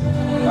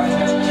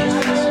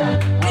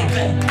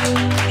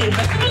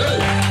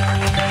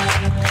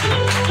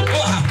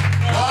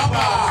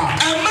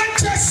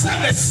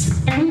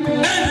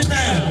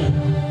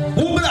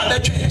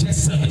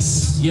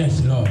 Service.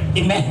 Yes, Lord.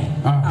 Amen.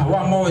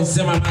 One more is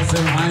my God.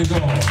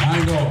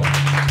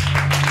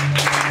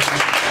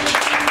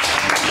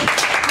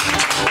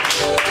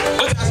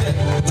 What I said?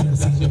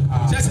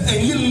 Just a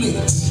little late.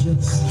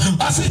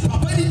 I said,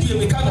 Papa, did you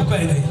make a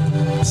question?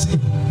 See,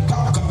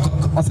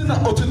 I said,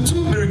 now, two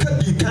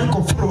American, you can't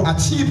go through a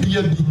cheap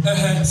BNB.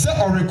 Say,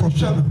 or a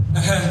question.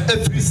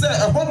 If we say,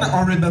 I want to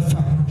already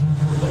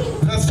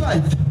Verse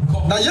 5.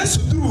 Now, yes,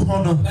 you do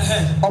honor.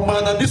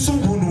 Omana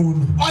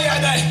Nisubunu. Oh,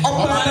 yeah,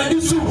 Omana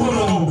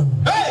Nisubunu.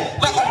 Hey,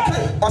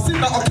 I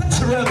said, I'll catch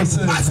your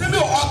answer. I said,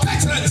 I'll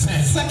catch your answer.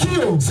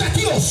 Sakio,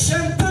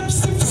 Shantam,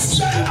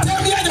 Shantam,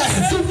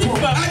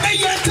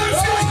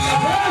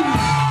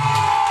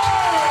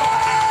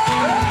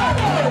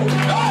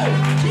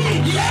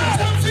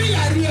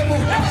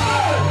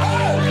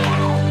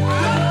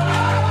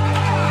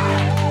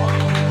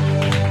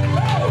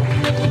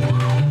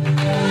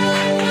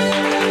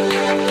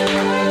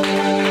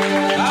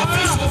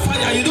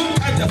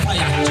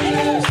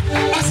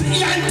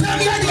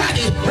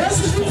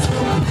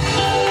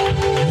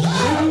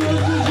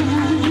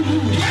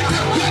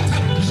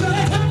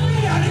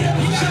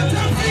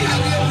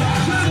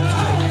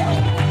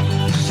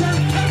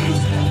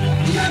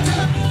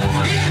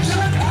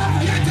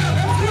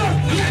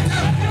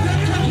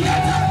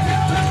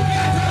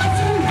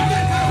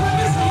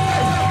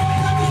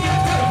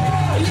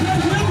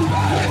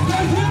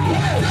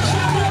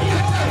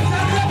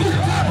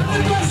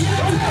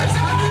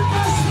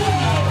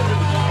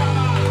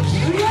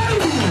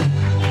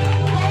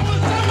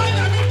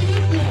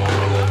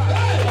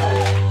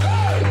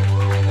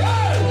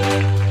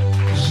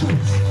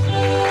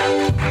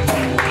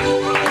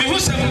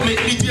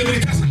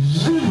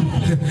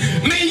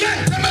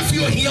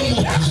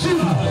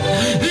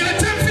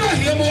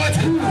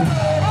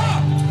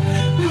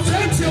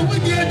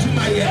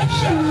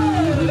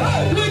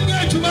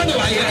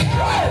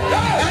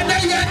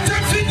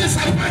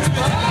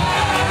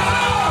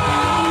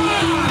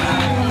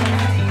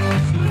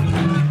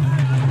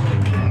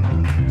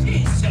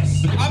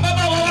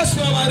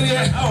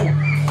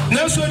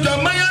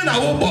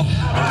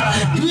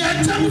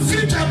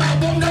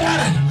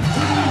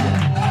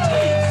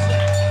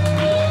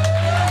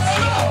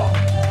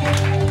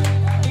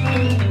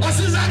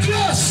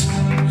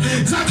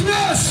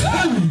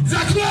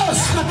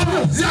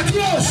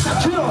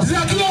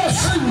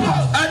 Zacchaeus,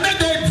 and then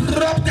they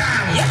drop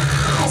down.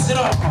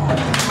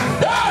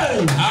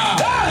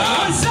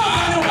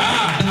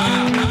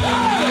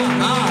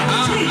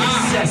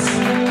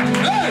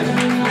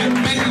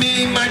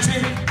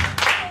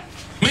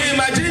 Me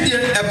imagine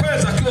a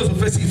person Zacchaeus will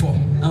face for.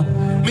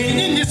 Me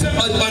need this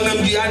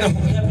dua ne ho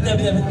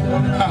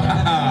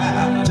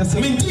just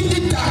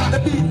minti ta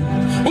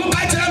wo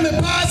ka tell me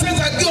pa say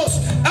Zacchaeus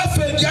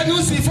afa dua no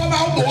si for ma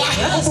wo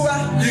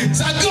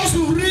Zacchaeus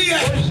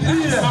uriye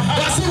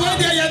was when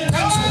they are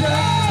touch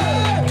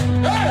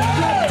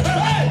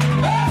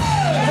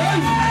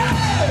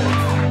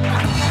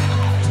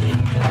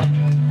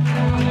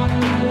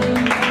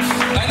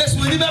and that's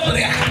when you never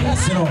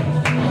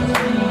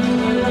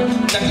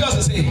Zacchaeus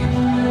say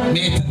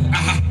me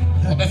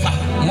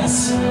yes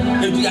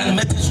you are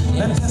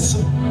meteso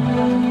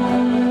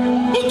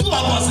otu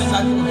abosi na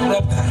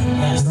crop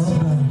yes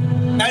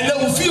and then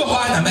we feel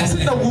how na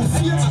message na we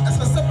feel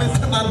asasa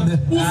betana de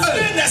we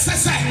feel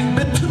necessary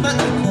betana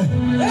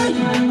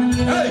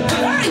hey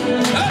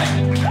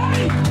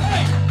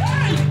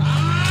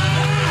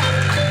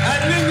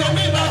and then you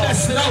me ba the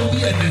sira obi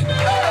ene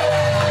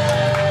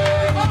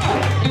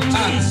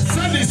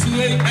service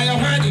we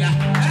ayahwadia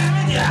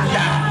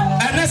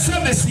and the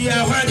service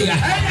ayahwadia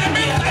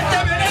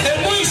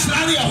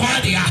Israeli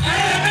Ahwadia.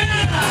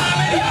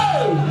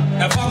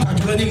 The Papa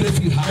Johnny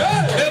Murphy.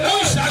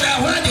 Israeli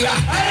Ahwadia.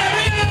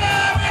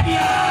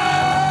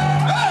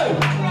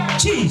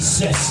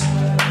 Jesus.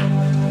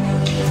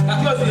 That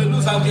was the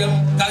news out there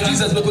that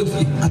Jesus was going to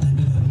be.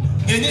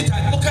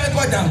 Anytime, okay,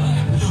 go down.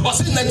 Or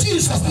say that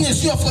Jesus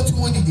needs you for 2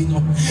 weeks.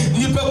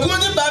 You put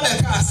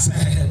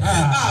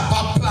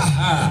Papa.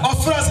 Or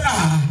first,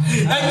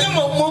 and you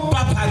more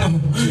Papa.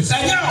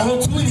 And you are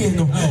home to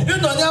you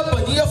don't have a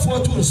year for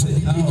 2 say.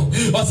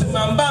 Or say,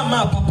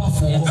 Mamba, Papa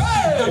for.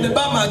 And the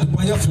Bama, the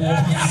Maya for. And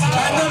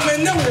the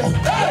Menewo.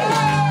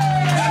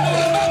 And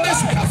the Bama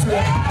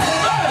for.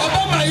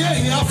 Obama,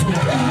 here for.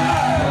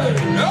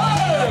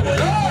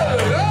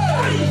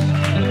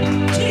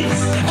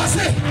 I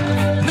say,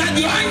 now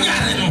you are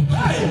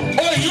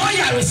oh, you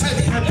are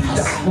receiving.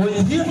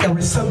 When you are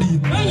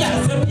receiving,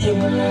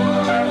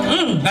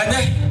 and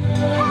then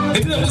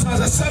it was as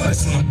a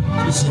service.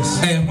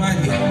 I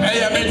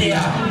am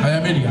media.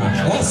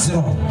 What's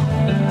wrong?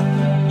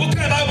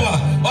 Okay, Baba.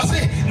 I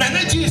say,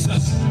 Nana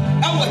Jesus.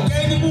 I will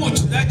gain mood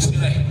to that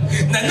chile.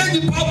 Nana,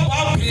 you pop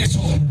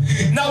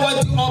now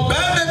what you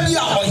obey me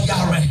or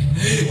Yare.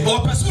 Or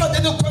pursue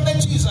the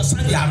content Jesus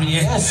and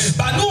Yare.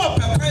 But no one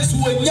prepares who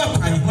in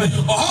Yapan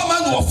or how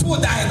man or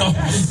food dino.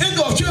 In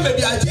your children,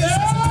 be a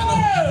Jesus.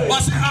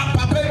 Was it a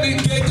papa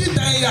being gated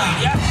there?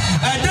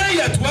 And then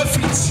you 12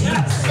 feet.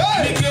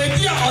 The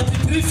gated or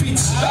 3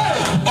 feet.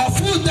 Or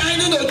food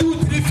dining or do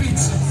 3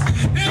 feet.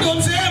 They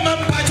don't say,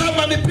 Mamma,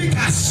 Mammy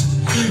Pickers.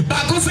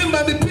 Bakusi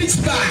mami pitch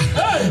by.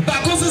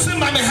 Bakusi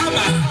mami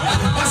hammer.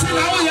 Wasi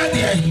na o ya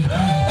de.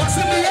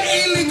 Wasi me ye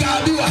illegal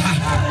bi wa.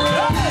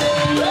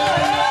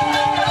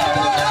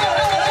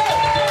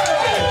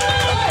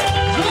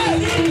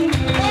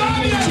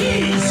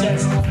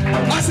 Jesus.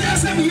 Wasi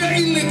ase me ye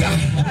illegal.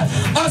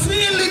 Wasi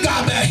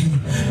illegal be.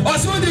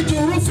 Wasi o de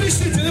juru fish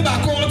sit ni ba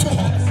ko to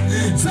ho.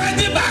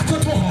 Send it back to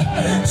ho.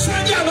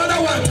 Send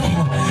another one to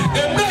ho. E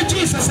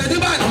Jesus e di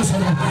ba no so.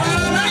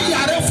 Na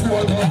yare fu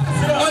do.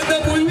 On the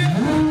buyi.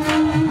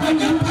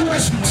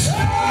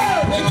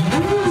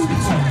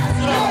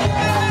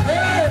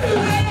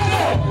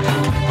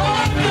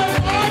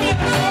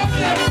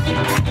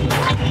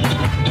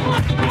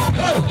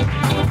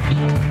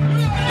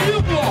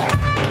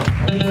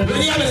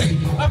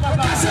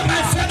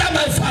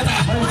 My father.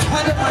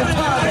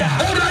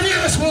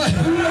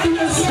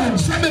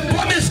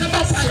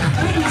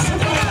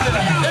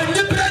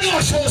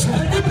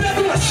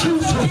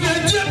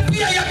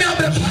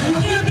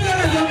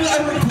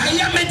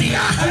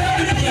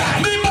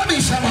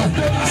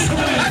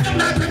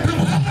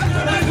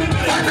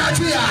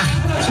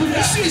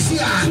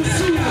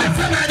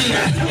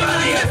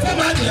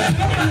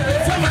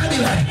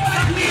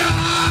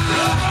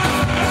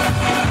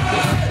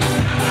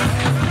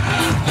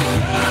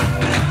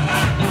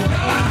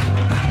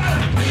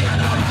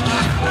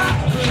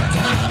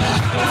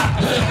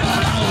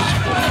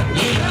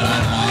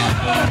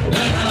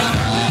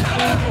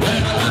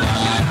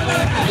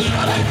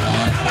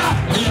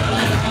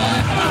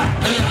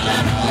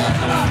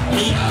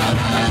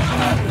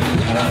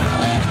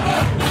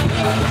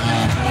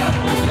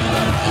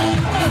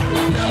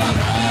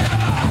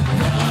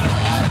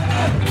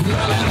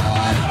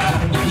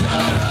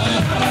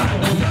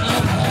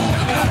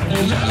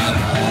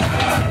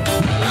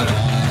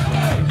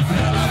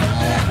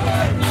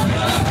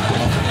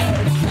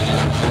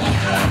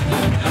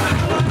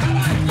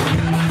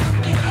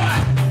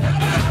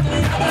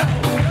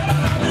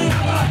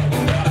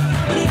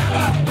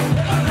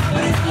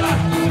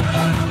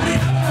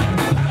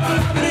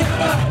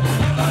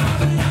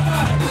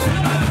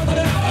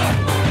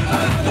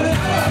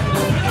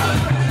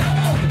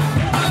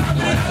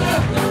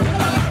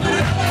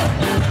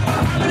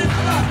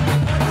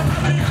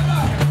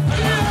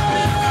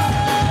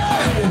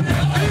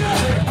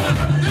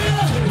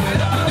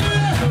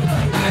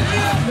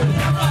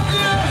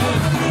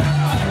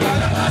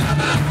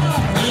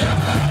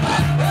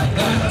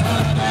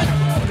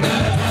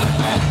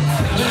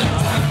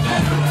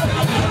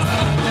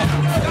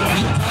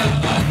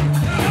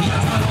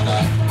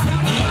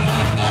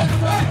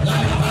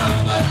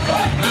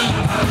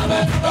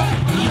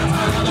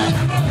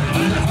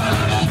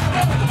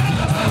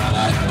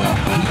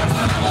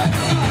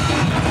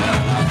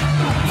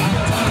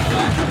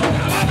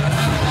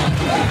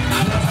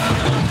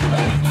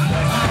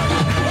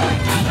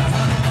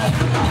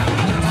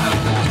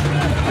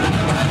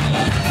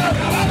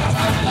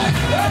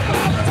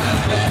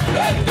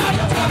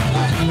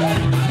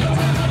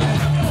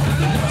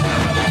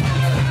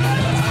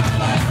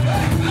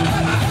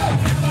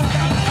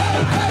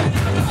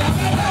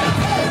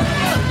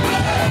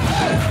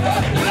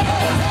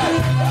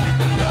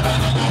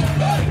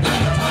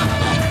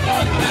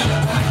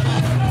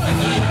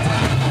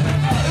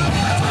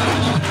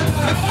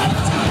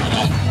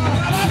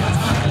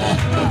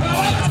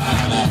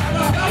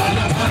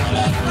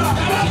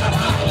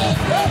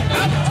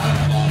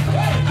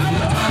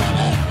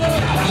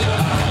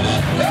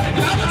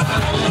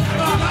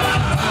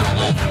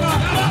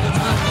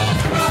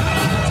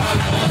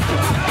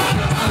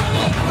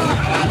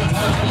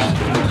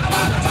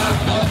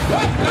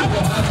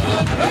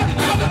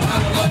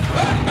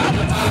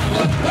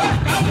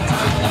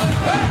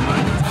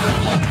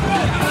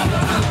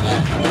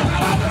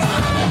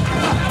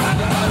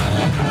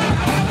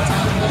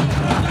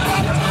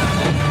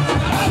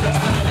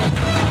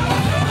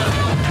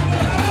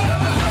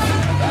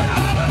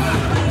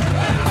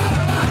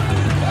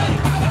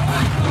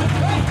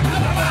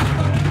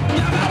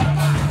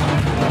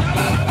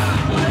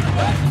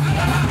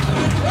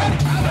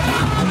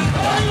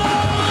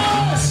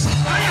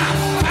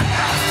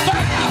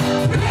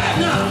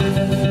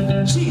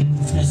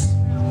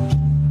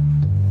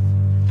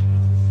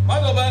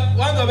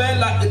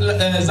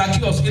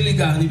 Zacchaeus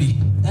illegal nibi.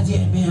 That's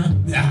it,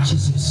 man. Yeah.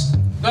 Jesus.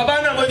 No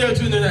ba na mo je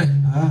tu ne.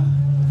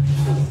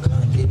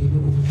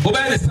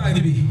 Oba ne sign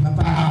nibi.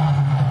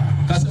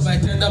 Cause by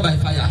tender by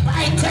fire.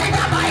 By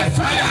tender by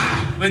fire.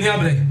 When you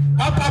break.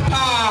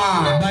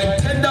 Papa. By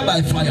tender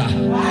by fire.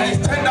 By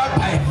tender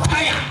by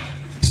fire.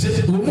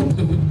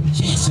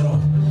 Yes, Lord.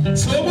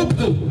 So mo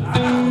pro.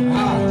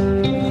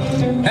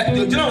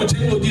 You know what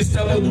you this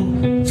table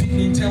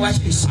fit in watch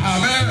this.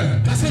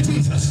 Amen. Cause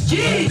Jesus.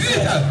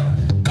 Jesus.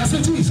 Cause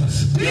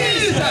Jesus.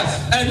 Jesus.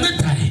 And the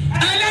time.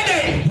 Any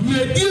day.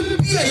 You did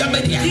be a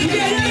yamedia.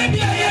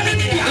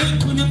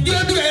 Couldn't be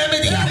a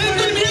yamedia.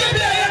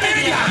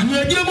 You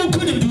didn't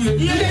couldn't be.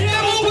 You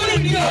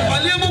didn't be. Our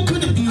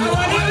couldn't be. Our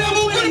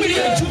couldn't be.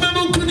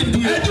 Tumemo couldn't be.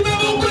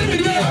 Tumemo couldn't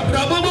be.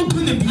 Bravo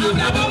couldn't be.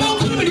 Bravo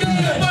couldn't be.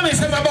 What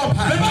is it about?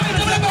 By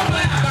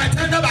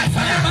tender by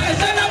fire. By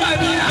tender by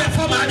fire.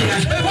 Before Maria.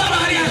 Before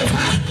Maria.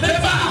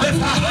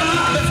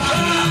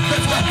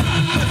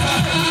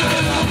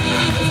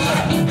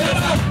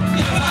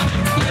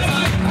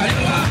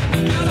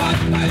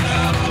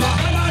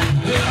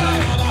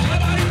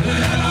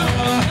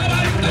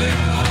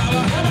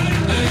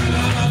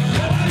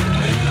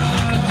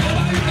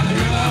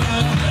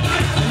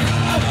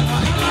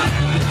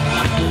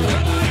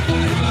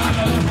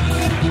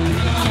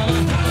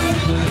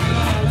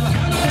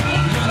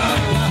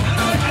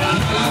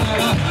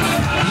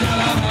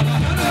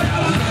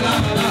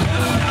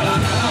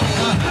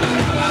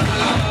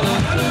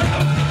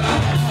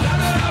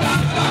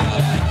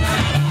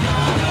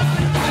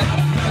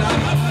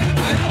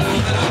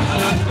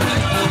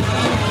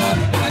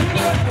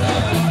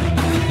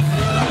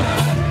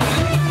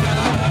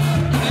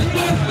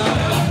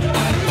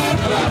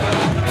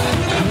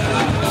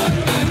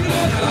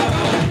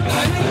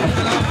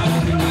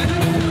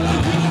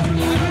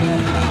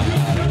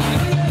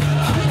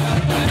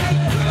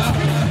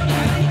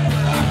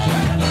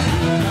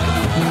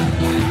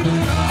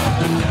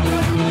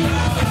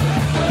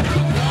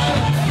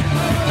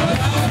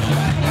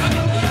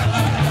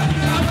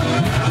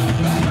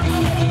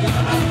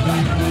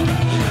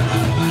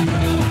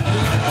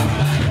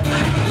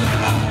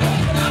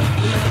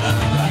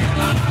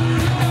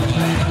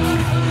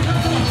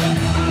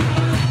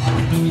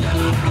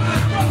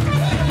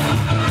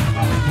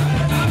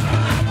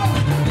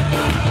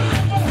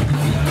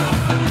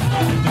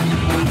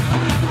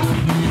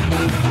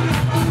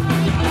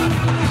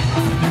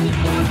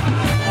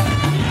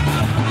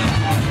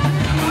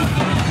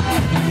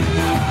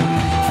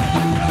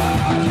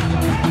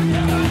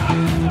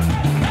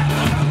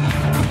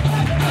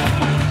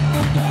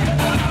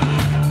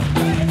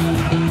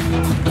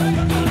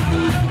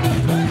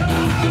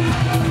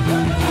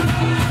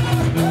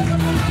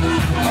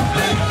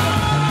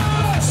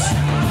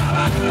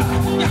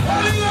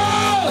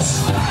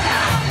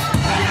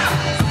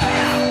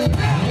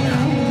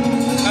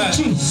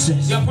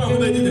 Jesus. Your point, who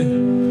did it?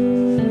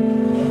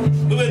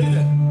 Who did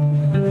it?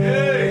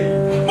 Hey.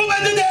 Who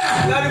did it?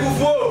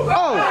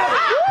 Oh.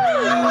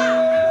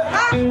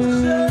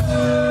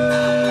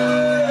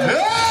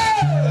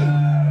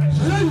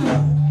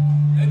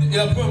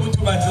 Your point, who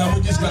too much?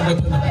 I'm just going to.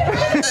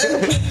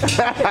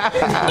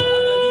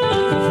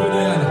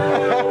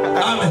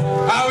 Amen.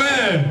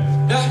 Amen.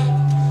 Yeah.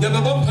 You're the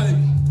bomb pile.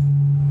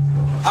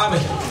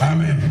 Amen.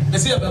 Amen. You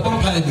see, you're the bomb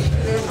pile.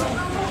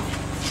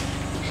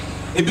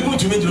 If people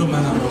to make your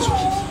man also.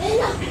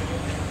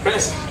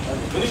 Press.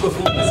 When you go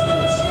for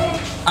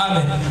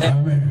Amen.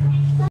 Amen.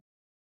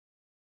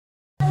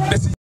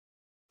 Listen.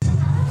 Do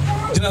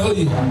you know who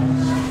you are?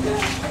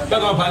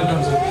 You're not bad.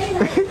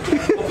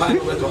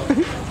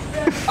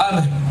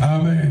 Amen.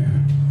 Amen.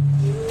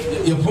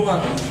 You're poor.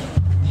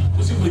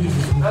 What's your body?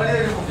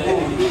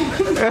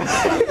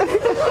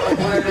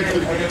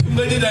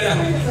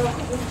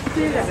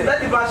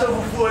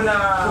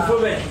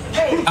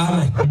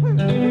 Amen.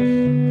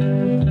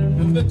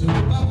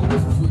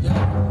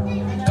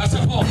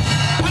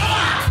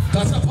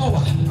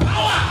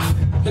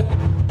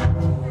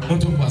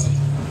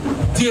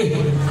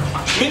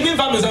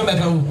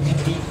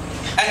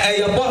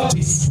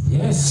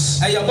 Yes.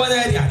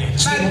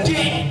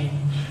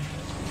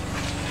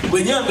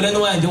 When you're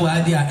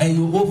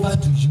over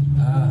to you.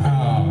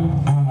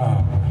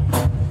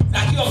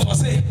 Like you also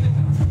say,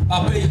 I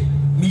pay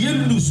me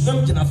lose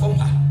something from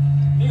her.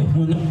 Me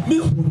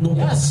who know.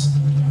 Yes.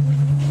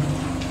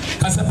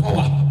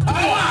 Power.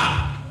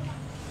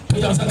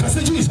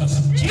 Kasa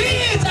Jesus.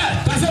 Jesus.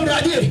 Kasa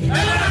radio.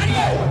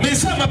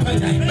 Mesama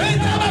panya.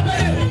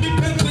 Mi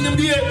penkunim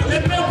die.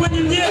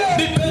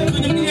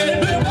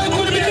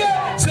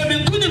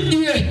 Seven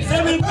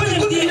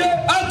kunim die.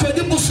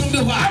 Akodi busumbi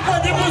wa.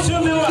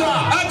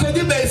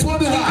 Akodi beifo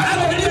bi wa.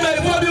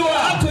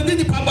 Akodi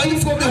di papa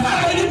yifo bi wa.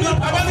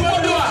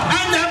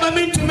 Ana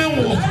mami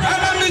tumenwo.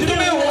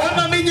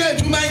 Ama mi nye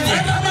tumanye.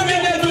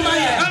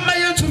 Ama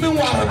ye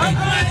tumenwo.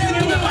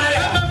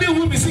 Ama mi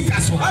hu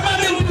bisikaso.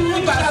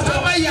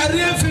 Ama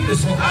yare mfimi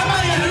so.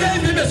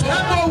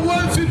 Ama wo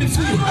mfimi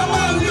fi.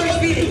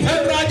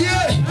 Erade.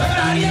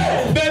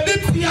 Baby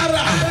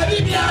piara.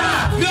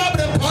 Mi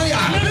obre poya.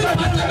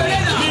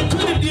 Mi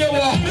kuni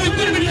diewo.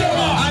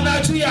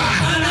 Anajuya.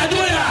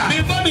 Mi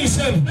bomi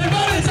sem.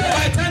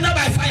 By thunder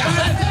by fire.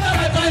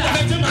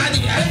 Ejimani.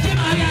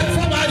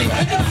 Somebody.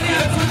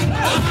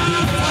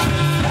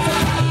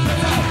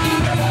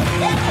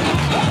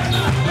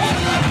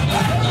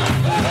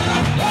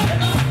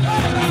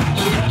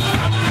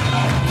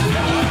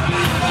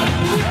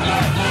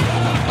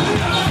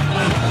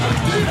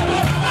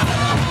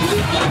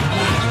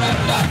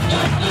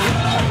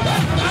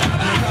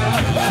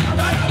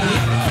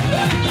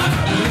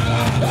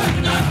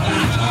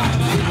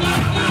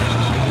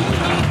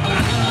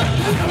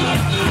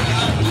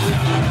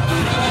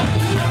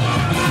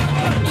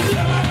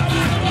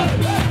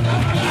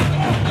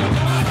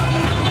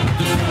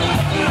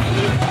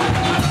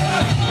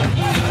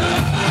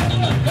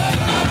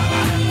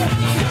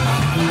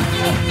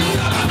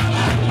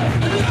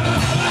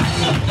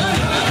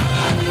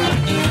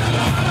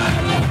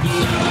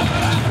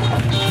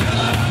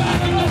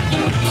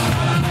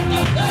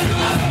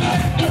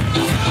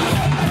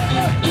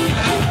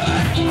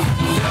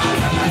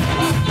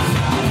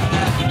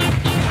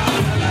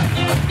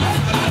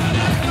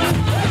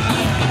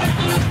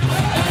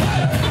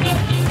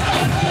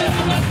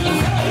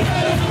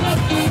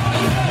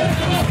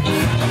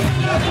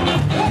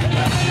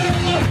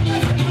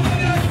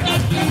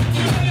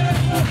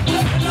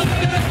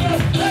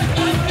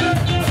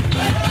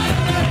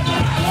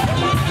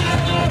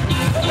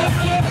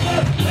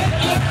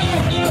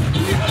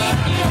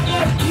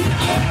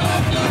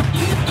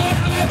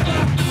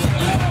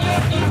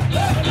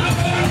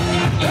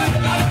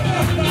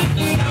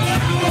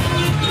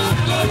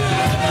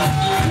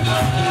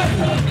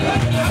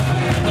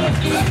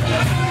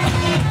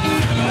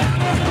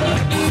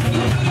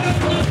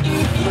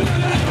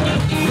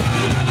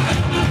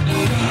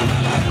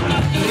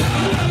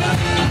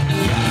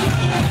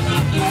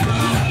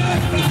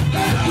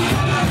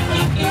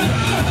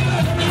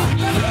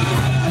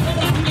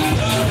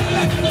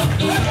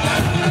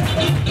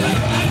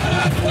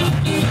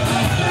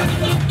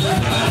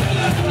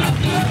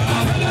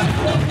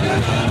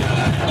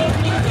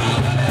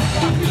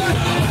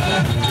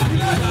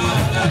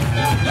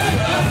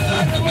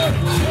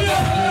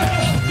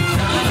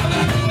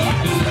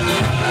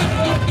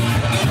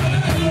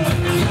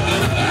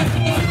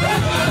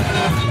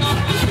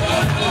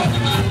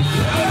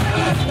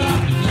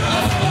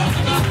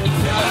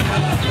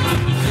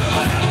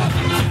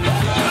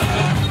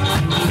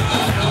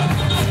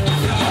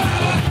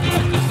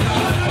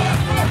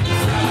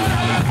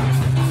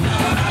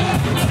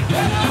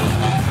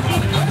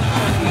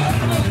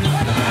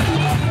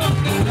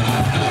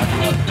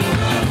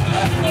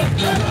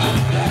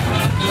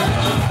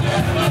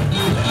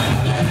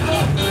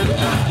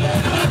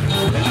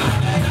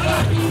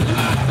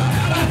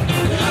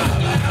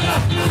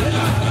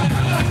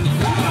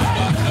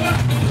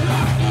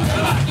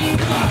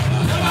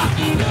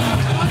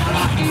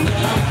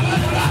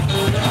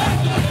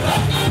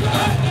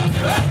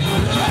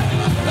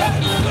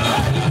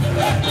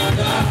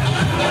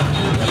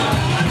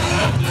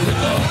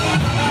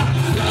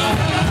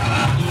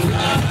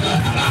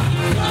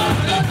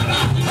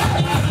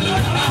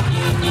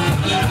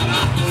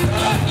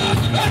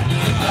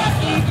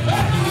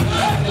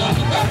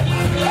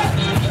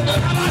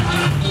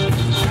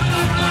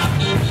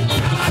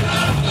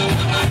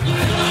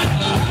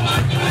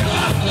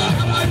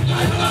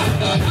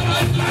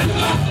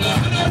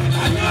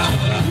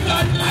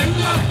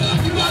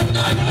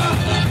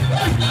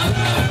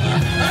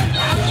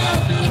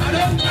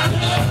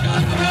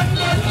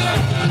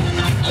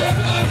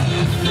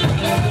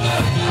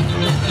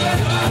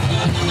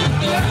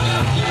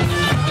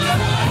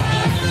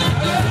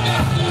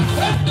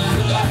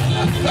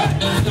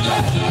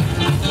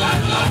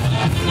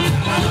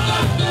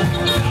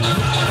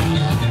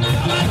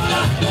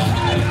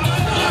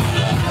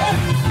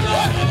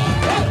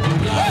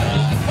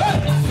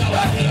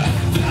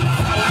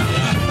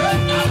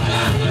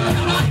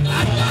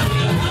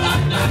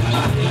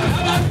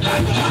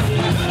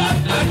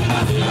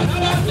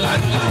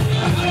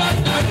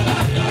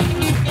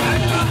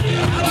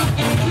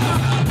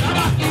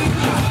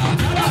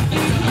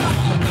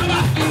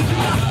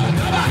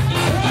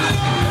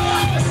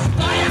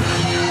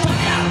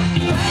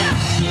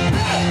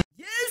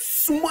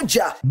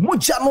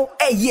 Moja no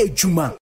eye juma.